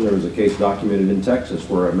transmission. There was a case documented in Texas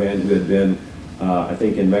where a man who had been, I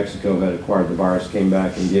think in Mexico, had acquired the virus, came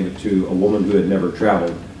back and gave it to a woman who had never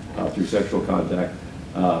traveled through sexual contact.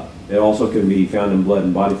 It also can be found in blood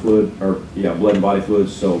and body fluid, blood and body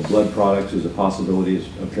fluids, so blood products is a possibility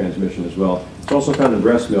of transmission as well. It's also found in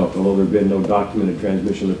breast milk, although there have been no documented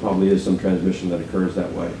transmission. There probably is some transmission that occurs that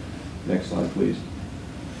way. Next slide, please.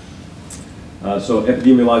 So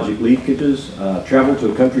epidemiologic leakages. Travel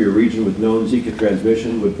to a country or region with known Zika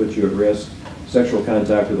transmission would put you at risk. Sexual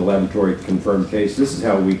contact with a laboratory confirmed case. This is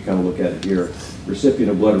how we kind of look at it here. Recipient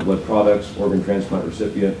of blood or blood products, organ transplant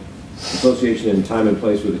recipient, association in time and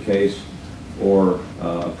place with the case, or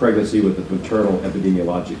a pregnancy with a maternal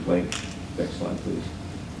epidemiologic link. Next slide, please.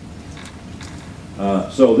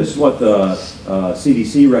 So this is what the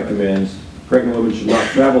CDC recommends. Pregnant women should not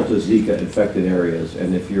travel to Zika-infected areas.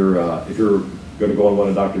 And if you're going to go on one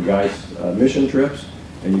of Dr. Geist's mission trips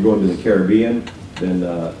and you're going to the Caribbean, then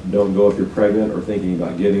don't go if you're pregnant or thinking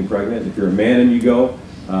about getting pregnant. If you're a man and you go,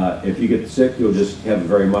 if you get sick, you'll just have a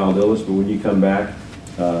very mild illness. But when you come back,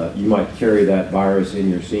 you might carry that virus in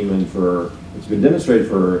your semen for, it's been demonstrated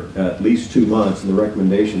for at least 2 months, and the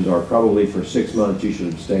recommendations are probably for 6 months you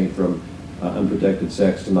should abstain from unprotected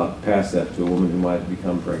sex to not pass that to a woman who might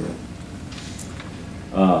become pregnant.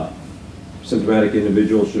 Symptomatic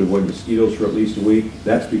individuals should avoid mosquitoes for at least a week.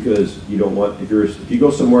 That's because you don't want, if you go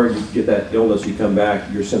somewhere and you get that illness, you come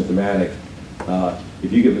back, you're symptomatic.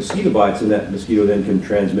 If you get mosquito bites, then that mosquito then can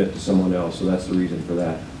transmit to someone else, so that's the reason for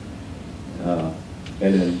that.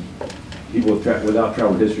 And then people without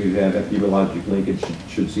travel history who have epidemiologic linkage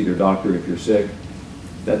should see their doctor if you're sick.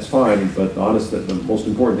 That's fine, but the most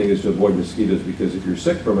important thing is to avoid mosquitoes, because if you're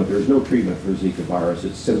sick from it, there's no treatment for Zika virus.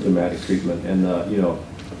 It's symptomatic treatment, and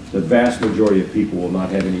the vast majority of people will not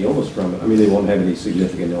have any illness from it. I mean, they won't have any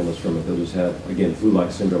significant illness from it. They'll just have, again,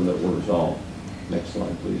 flu-like syndrome that will resolve. Next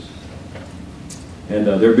slide, please. And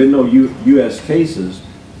there have been no U.S. cases.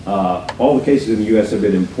 All the cases in the U.S. have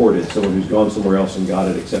been imported, someone who's gone somewhere else and got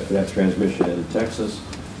it, except for that transmission in Texas.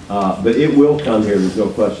 But it will come here, there's no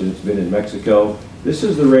question. It's been in Mexico. This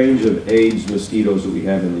is the range of Aedes mosquitoes that we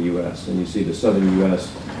have in the U.S. And you see the southern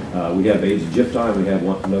U.S., we have Aedes aegypti, we have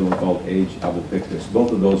another one called Aedes albopictus.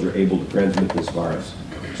 Both of those are able to transmit this virus.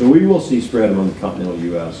 So we will see spread among the continental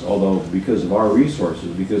U.S., although because of our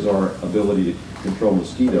resources, because of our ability to control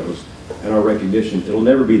mosquitoes and our recognition, it'll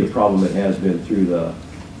never be the problem it has been through the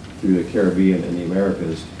Caribbean and the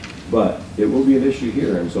Americas. But it will be an issue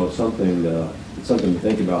here, and so it's something to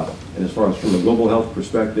think about. And as far as from a global health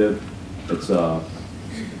perspective, it's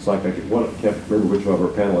like I can't remember which one of our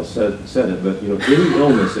panelists said it, but any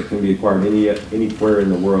illness that can be acquired anywhere in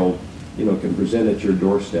the world, can present at your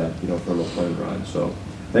doorstep, from a plane ride. So,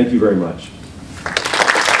 thank you very much.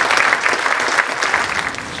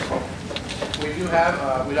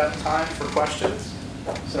 We have time for questions.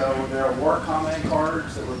 So there are more comment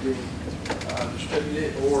cards that were being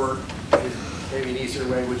distributed, or maybe an easier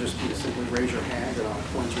way would just be to simply raise your hand and I'll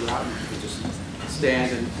point you out and you can just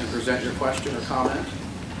stand and present your question or comment.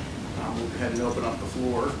 We'll go ahead and open up the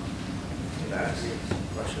floor to that. Any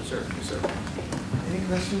questions, sir? Yes, sir. Any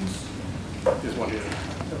questions? Just one here.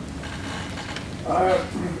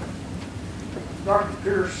 Dr.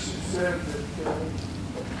 Pierce said that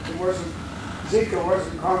Zika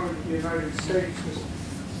wasn't common in the United States.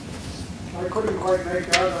 I couldn't quite make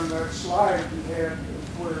out on that slide you had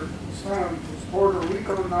where it was found. Was Puerto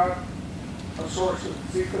Rico not a source of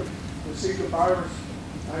the Zika virus?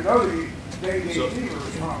 I know the dengue fever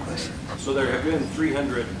is common. So there have been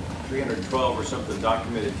 312 or something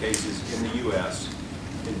documented cases in the U.S.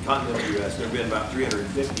 In continental U.S., there have been about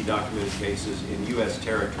 350 documented cases in U.S.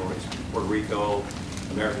 territories: Puerto Rico,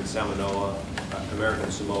 American Samoa, and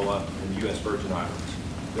the U.S. Virgin Islands.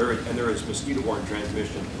 There is mosquito-borne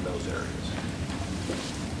transmission in those areas.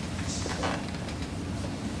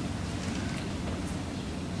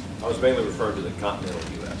 I was mainly referring to the continental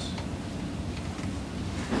U.S.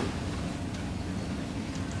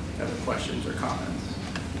 Other questions or comments?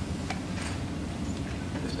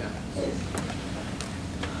 Yes, ma'am.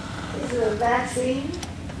 Is there a vaccine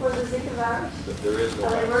for the Zika virus? There is no Are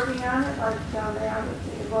they vaccine. working on it like they are with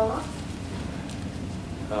the Ebola?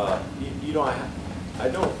 I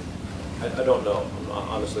don't know. I'm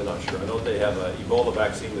honestly not sure. I know they have an Ebola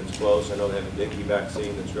vaccine that's close. I know they have a dengue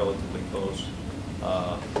vaccine that's relatively close.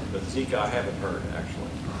 But Zika, I haven't heard,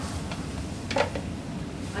 actually.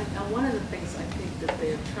 One of the things I think that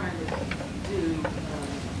they're trying to do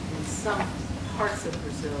in some parts of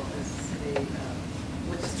Brazil is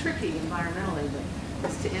which is tricky environmentally, but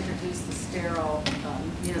is to introduce the sterile,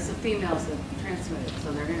 you know, so females that transmit it,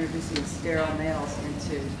 so they're introducing the sterile males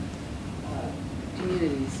into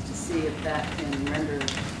communities to see if that can render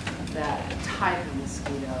that type of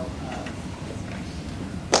mosquito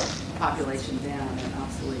population down and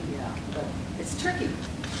obsolete, yeah. But it's tricky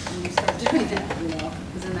when you start doing that, you know,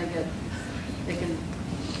 because then they can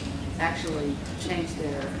actually change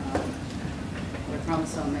their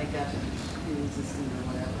chromosome makeup and be resistant or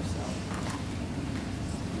whatever, so.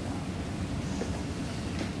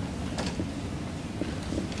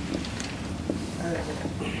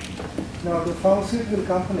 Now, the pharmaceutical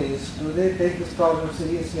companies, do they take this problem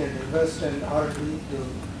seriously and invest in R&D to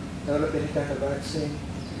develop any kind of vaccine?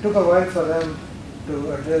 It took a while for them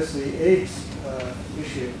to address the AIDS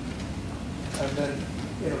issue and then,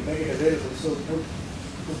 you know, make it available. So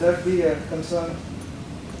would that be a concern?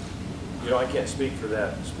 You know, I can't speak for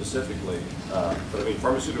that specifically, but I mean,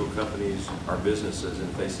 pharmaceutical companies are businesses, and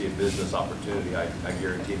if they see a business opportunity, I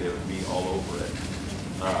guarantee they would be all over it.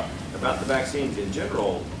 About the vaccines in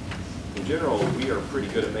general, we are pretty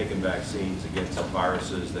good at making vaccines against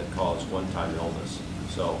viruses that cause one-time illness.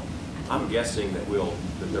 So I'm guessing that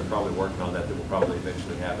they're probably working on that. That we'll probably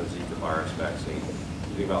eventually have a Zika virus vaccine.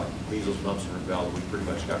 You think about measles, mumps, and rubella, we pretty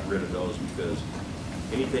much got rid of those because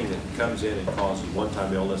anything that comes in and causes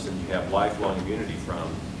one-time illness and you have lifelong immunity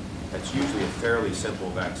from, that's usually a fairly simple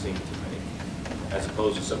vaccine to make, as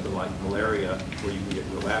opposed to something like malaria, where you can get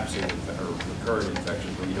relapsing or recurrent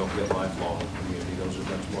infections where you don't get lifelong immunity. Those are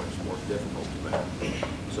much more difficult to make.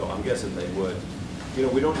 So I'm guessing they would. You know,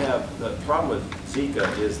 we don't have, the problem with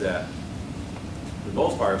Zika is that with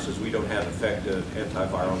most viruses, we don't have effective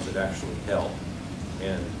antivirals that actually help.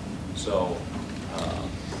 And so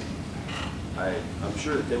I'm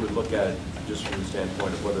sure that they would look at it just from the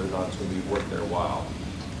standpoint of whether or not it's going to be worth their while,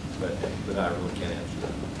 but I really can't answer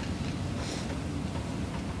that.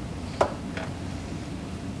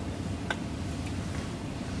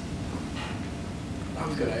 I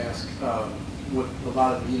was going to ask, with a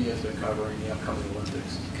lot of media has been covering the upcoming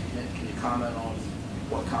Olympics, can you comment on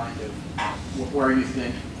what kind of, where you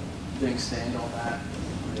think things stand on that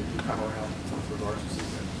when you come around with regards to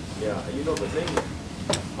season? Yeah, you know, the thing,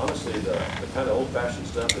 honestly, the kind of old-fashioned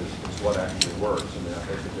stuff is what actually works. I mean, I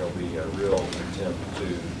think that there'll be a real attempt to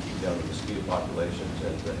keep down the mosquito populations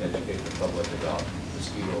and to educate the public about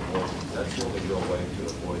mosquito avoidance. That's the only real way to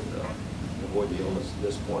avoid the illness at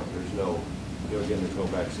this point. There's no, you know, again, there's no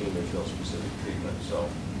vaccine, there's no specific treatment. So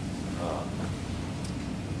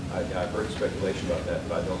I've heard speculation about that,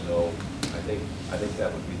 but I don't know. I think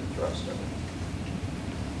that would be the thrust of it.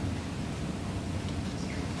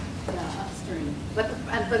 Yeah, upstream. But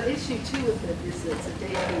the issue too with it is it's a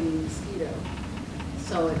day-eating mosquito.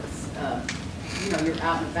 So it's, you know, you're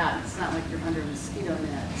out and about. It's not like you're under a mosquito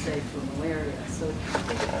net, say, for malaria. So I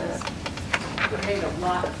think it does create a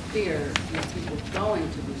lot of fear in people going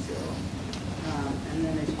to Brazil. And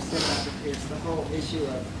then, as you said, Dr. Pierce, the whole issue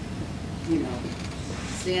of, you know,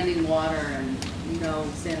 standing water and, you know,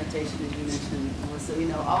 sanitation, as you mentioned, Melissa, you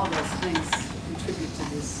know, all of those things contribute to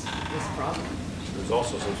this problem. There's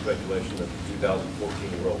also some speculation that the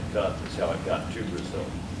 2014 World Cup is how it got to Brazil.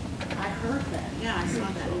 I heard that. Yeah, I saw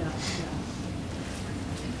that. Yeah.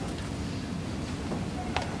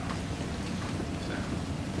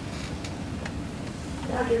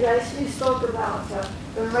 Dr. Geist, you spoke about the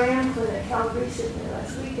RAM clinic held recently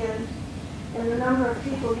last weekend, and the number of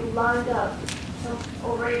people who lined up,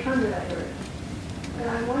 over 800 I heard. And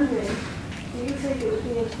I'm wondering, do you think it would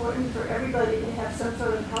be important for everybody to have some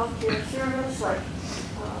sort of health care service, like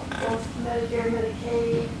both Medicare,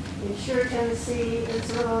 Medicaid, Insure Tennessee, and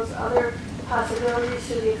some of those other possibilities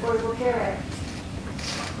through the Affordable Care Act?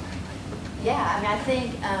 Yeah, I mean, I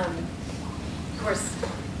think, of course,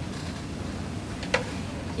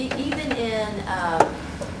 even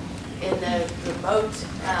in the remote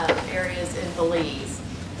areas in Belize,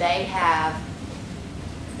 they have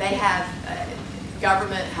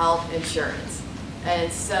government health insurance,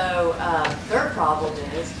 and so their problem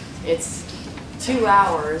is it's 2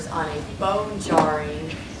 hours on a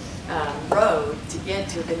bone-jarring road to get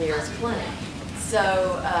to the nearest clinic.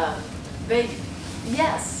 So, but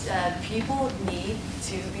yes, people need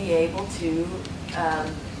to be able to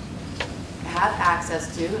have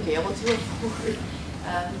access to and be able to afford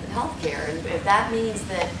health care. And if that means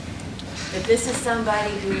that this is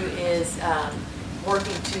somebody who is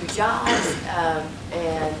working 2 jobs,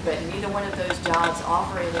 but neither one of those jobs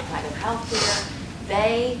offer any kind of health care,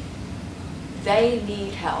 they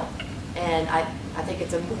need help. And I think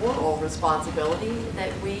it's a moral responsibility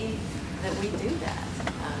that we do that.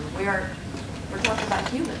 We're talking about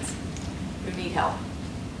humans who need help.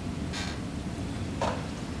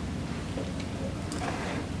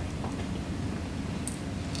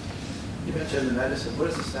 You mentioned the medicine. What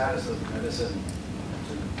is the status of the medicine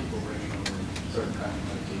to people bringing over certain kind of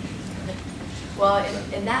medication? Well,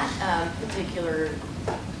 in that particular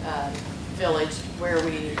village where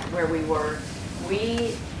we were,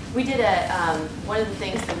 we did one of the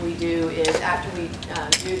things that we do is after we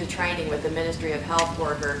do the training with the Ministry of Health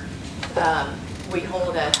worker, we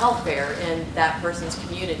hold a health fair in that person's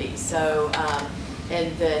community. So,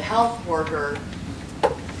 and the health worker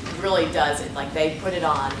really does it, like they put it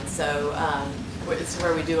on. And so it's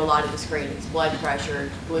where we do a lot of the screenings, blood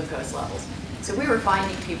pressure, glucose levels. So we were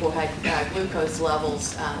finding people had glucose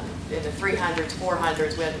levels in the 300s,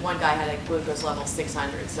 400s. We had one guy had a glucose level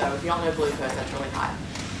 600. So if you don't know glucose, that's really high.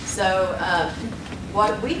 So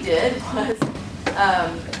what we did was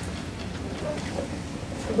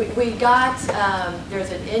we got,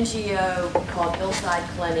 there's an NGO called Hillside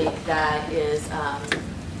Clinic that is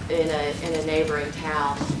in a neighboring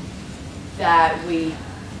town that we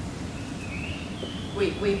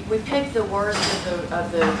picked the worst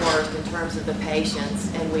of the worst in terms of the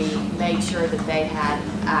patients, and we made sure that they had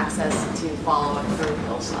access to follow up through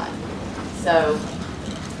Hillside. So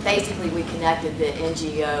basically we connected the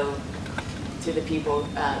NGO to the people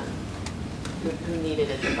who needed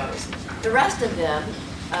it the most. The rest of them,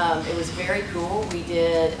 it was very cool. We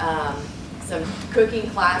did some cooking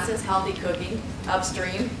classes, healthy cooking,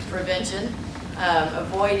 upstream, prevention,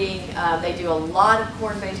 avoiding, they do a lot of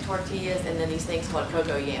corn-based tortillas and then these things called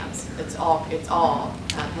cocoa yams. It's all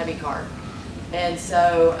heavy carb. And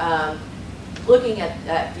so looking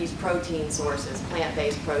at these protein sources,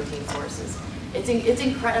 plant-based protein sources, it's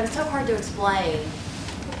incredible. It's so hard to explain,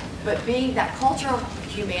 but being that cultural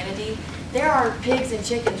humanity, there are pigs and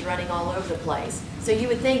chickens running all over the place. So you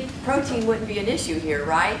would think protein wouldn't be an issue here,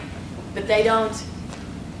 right? But they don't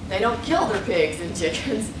kill their pigs and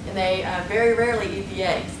chickens, and they very rarely eat the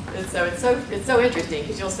eggs. And so it's so interesting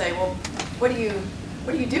because you'll say, well, what do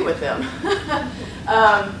you do with them?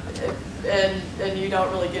 and you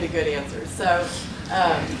don't really get a good answer. So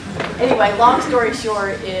anyway, long story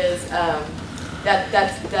short is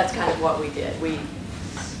that's kind of what we did. We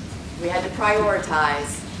had to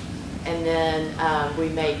prioritize, and then we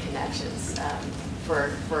made connections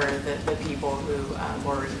for the people who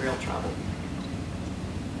were in real trouble.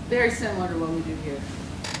 Very similar to what we do here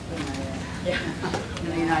in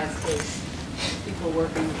the United States. People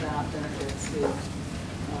working without benefits who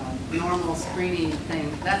normal screening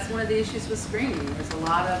thing. That's one of the issues with screening. There's a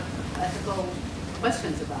lot of ethical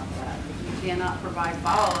questions about that. If you cannot provide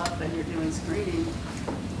follow-up and you're doing screening,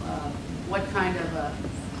 what kind of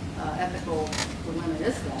ethical dilemma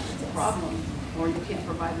is that? It's a problem. Or you can't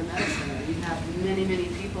provide the medicine. Or you have many, many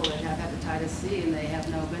people that have hepatitis C and they have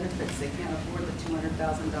no benefits. They can't afford the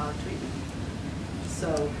 $200,000 treatment.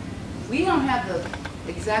 So we don't have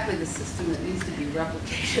exactly the system that needs to be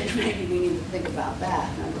replicated. Maybe we need to think about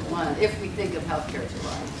that, number one, if we think of healthcare to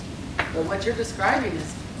life. But what you're describing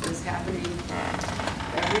is happening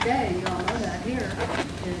every day. You all know that here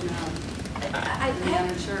in the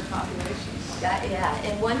uninsured population. Yeah,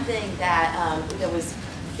 and one thing that was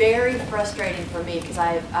very frustrating for me, because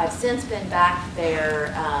I've since been back there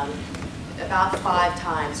about 5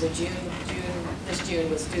 times. So this June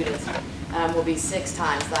with students will be 6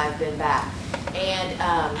 times that I've been back.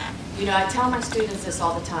 And you know, I tell my students this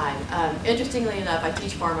all the time. Interestingly enough, I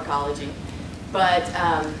teach pharmacology, but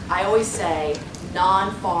I always say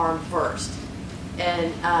non-farm first.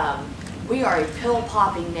 And we are a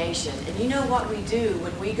pill-popping nation. And you know what we do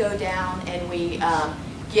when we go down and we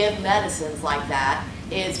give medicines like that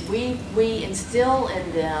is we instill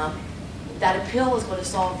in them that a pill is going to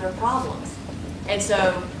solve their problems. And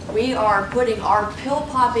so we are putting our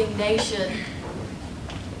pill-popping nation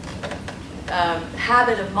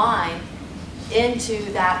habit of mind into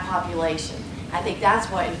that population. I think that's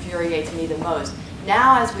what infuriates me the most.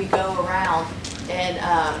 Now as we go around and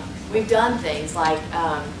we've done things like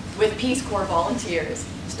with Peace Corps volunteers,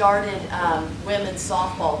 started women's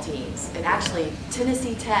softball teams, and actually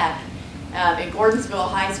Tennessee Tech in Gordonsville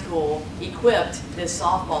High School equipped this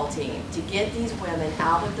softball team to get these women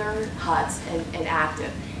out of their huts and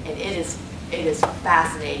active. And it is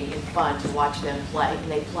fascinating and fun to watch them play. And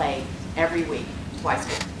they play every week, twice a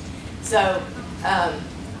week. So,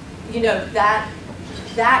 you know, that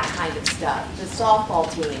kind of stuff, the softball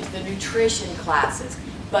teams, the nutrition classes,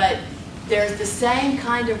 but there's the same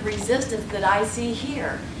kind of resistance that I see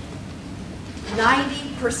here.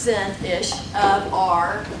 90%-ish of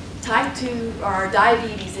our type 2 or our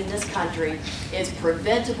diabetes in this country is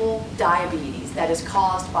preventable diabetes that is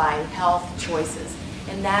caused by health choices.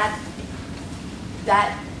 And that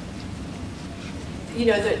you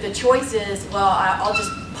know, the choice is, well, I'll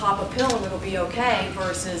just pop a pill and it'll be okay,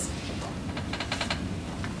 versus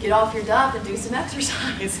get off your duff and do some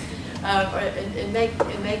exercise, and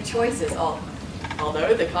make choices.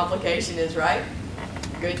 Although the complication is, right,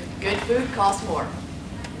 good food costs more.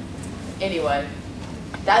 Anyway,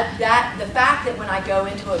 the fact that when I go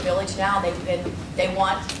into a village now, they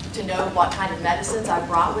want to know what kind of medicines I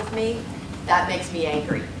brought with me, that makes me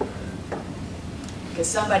angry. Because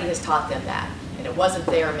somebody has taught them that, and it wasn't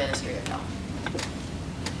their Ministry of Health.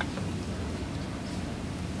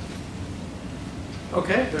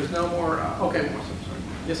 Okay, there's no more, okay, sorry.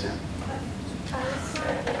 Yes, ma'am.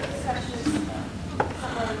 Sorry, the discussion is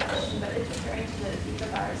somewhat of a question, but it's referring to the Zika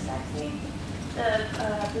virus vaccine. The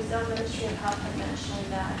Brazil Ministry of Health had mentioned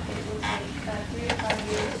that it will take 3 to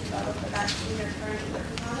 5 years to develop the vaccine. They're currently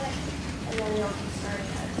working on it, and then they'll be starting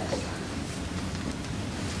a test run.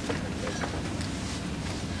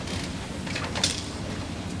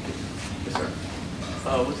 Yes, sir.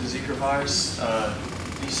 With the Zika virus,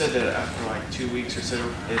 you said that after like 2 weeks or so,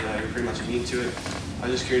 you're pretty much immune to it. I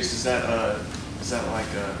was just curious, is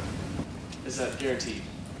that guaranteed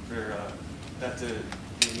for that to be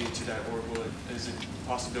immune to that, or is it a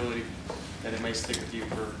possibility that it may stick with you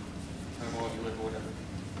for how long you live or whatever?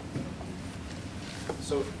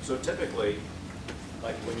 So typically,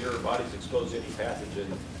 like when your body's exposed to any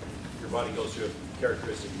pathogen, your body goes through a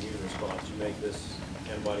characteristic immune response. You make this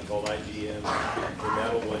antibody called IgM, when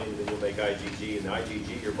that'll wane, then you'll make IgG, and the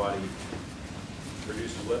IgG, your body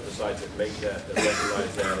produces lymphocytes that make that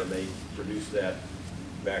recognize that, and they produce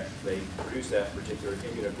that particular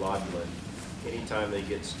immunoglobulin anytime they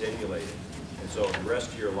get stimulated. And so the rest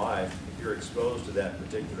of your life, if you're exposed to that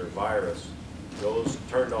particular virus, those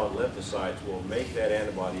turned on lymphocytes will make that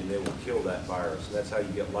antibody and they will kill that virus. And that's how you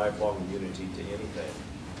get lifelong immunity to anything.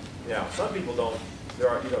 Now, some people don't,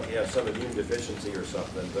 if you have some immune deficiency or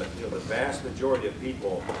something, but the vast majority of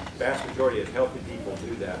healthy people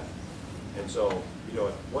do that. And so,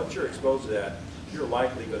 once you're exposed to that, you're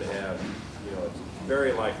likely going to have, it's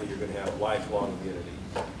very likely you're going to have lifelong immunity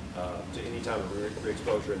to any time of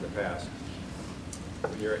re-exposure in the past.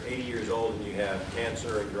 When you're 80 years old and you have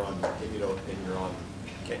cancer and you're on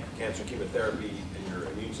cancer chemotherapy and your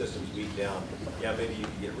immune system's beat down, yeah, maybe you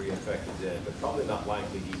can get reinfected then, but probably not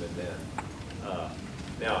likely even then.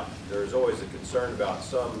 Now, there's always a concern about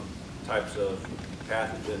some types of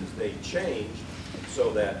pathogens. They change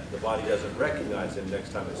so that the body doesn't recognize them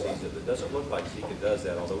next time it sees it. It doesn't look like Zika does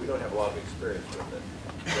that, although we don't have a lot of experience with it.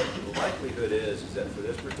 But the likelihood is that for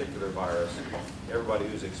this particular virus, everybody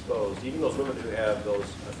who's exposed, even those women who have those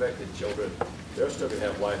affected children, they're still going to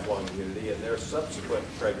have lifelong immunity, and their subsequent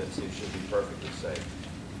pregnancies should be perfectly safe.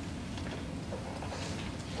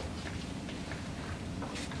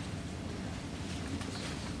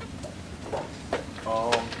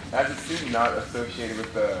 As a student not associated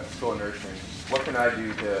with the school of nursing, what can I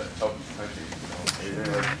do to help the country? Is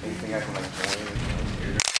there anything I can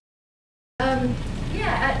join?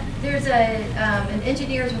 Yeah, there's an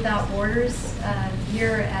Engineers Without Borders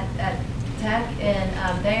here at Tech,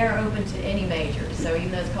 and they are open to any majors. So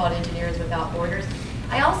even though it's called Engineers Without Borders,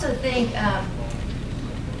 I also think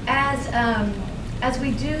as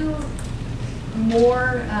we do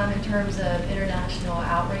more in terms of international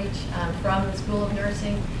outreach from the School of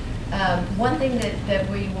Nursing, one thing that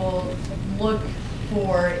we will look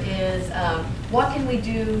for is what can we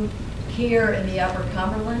do here in the Upper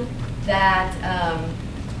Cumberland that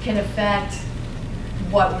can affect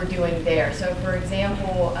what we're doing there. So for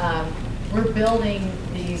example, we're building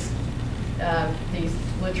these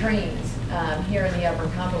latrines here in the Upper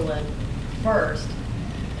Cumberland first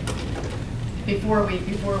before we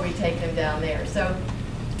take them down there. So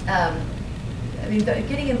I mean,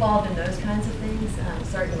 getting involved in those kinds of things,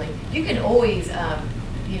 certainly. You can always,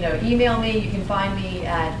 email me. You can find me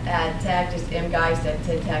at Tech, just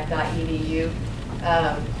mgeist@tech.edu.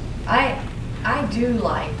 I do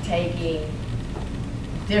like taking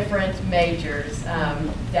different majors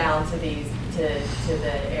down to the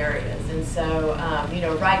areas, and so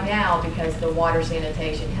right now, because the water,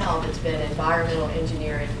 sanitation, health, it's been environmental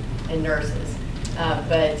engineering and nurses,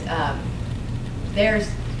 but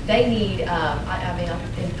they need,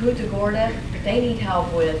 in Punta Gorda, they need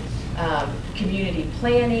help with community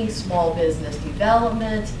planning, small business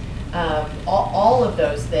development, all of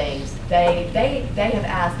those things. They have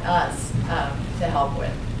asked us to help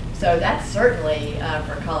with. So that's certainly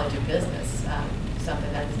for College of Business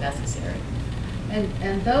something that's necessary.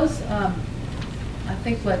 And those, I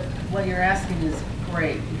think what you're asking is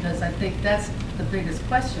great, because I think that's the biggest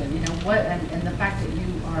question. And the fact that you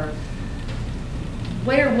are.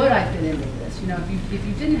 Where would I fit into this? If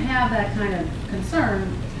you didn't have that kind of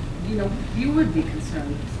concern, you would be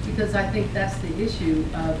concerned, because I think that's the issue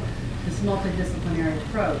of this multidisciplinary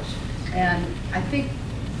approach. And I think,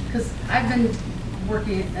 because I've been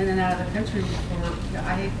working in and out of the country for,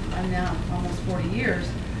 I'm now almost 40 years,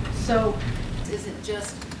 so is it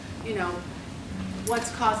just, you know,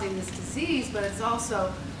 what's causing this disease, but it's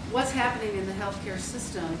also what's happening in the healthcare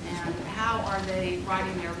system and how are they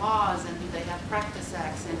writing their laws, and do they have practice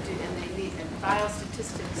acts, and they need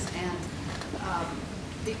biostatistics and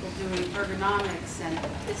people doing ergonomics, and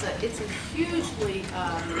it's a hugely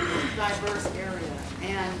diverse area,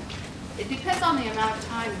 and it depends on the amount of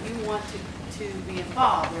time you want to be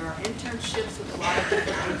involved. There are internships with a lot of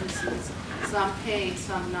different agencies, some paid,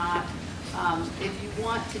 some not. If you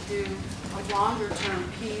want to do a longer term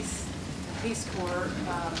piece, Peace Corps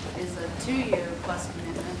is a 2-year plus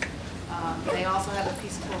commitment. They also have a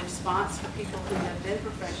Peace Corps response for people who have been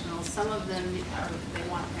professionals. Some of them they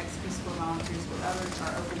want ex-Peace Corps volunteers, but others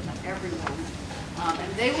are open to everyone.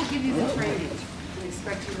 And they will give you the training and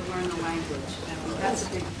expect you to learn the language. And that's a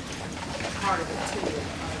big part of it too.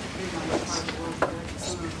 Depending on what part of the world you're in,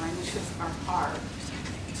 some of the languages are hard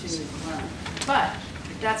to learn. But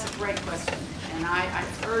that's a great question, and I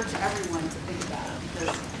urge everyone to think about it,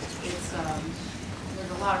 because it's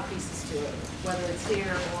there's a lot of pieces to it, whether it's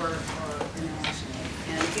here or internationally.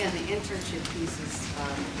 And again, the internship piece is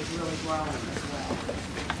really growing as well.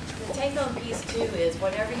 The take-home piece too is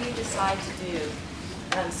whatever you decide to do,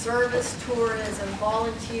 service, tourism,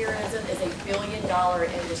 volunteerism is a billion-dollar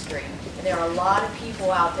industry, and there are a lot of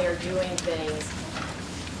people out there doing things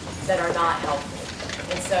that are not helpful.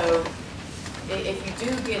 And so, if you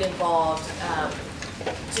do get involved,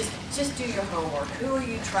 just do your homework. Who are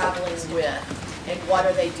you traveling with, and what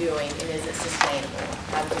are they doing, and is it sustainable?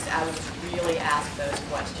 I would really ask those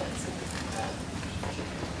questions.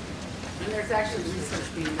 And there's actually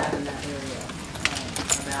research being done in that area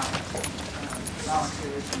about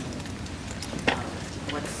volunteerism and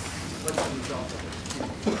what's the result of it.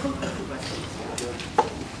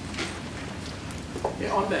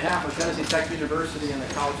 Yeah, on behalf of Tennessee Tech University and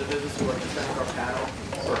the College of Business, we'd like to thank our panel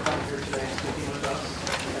for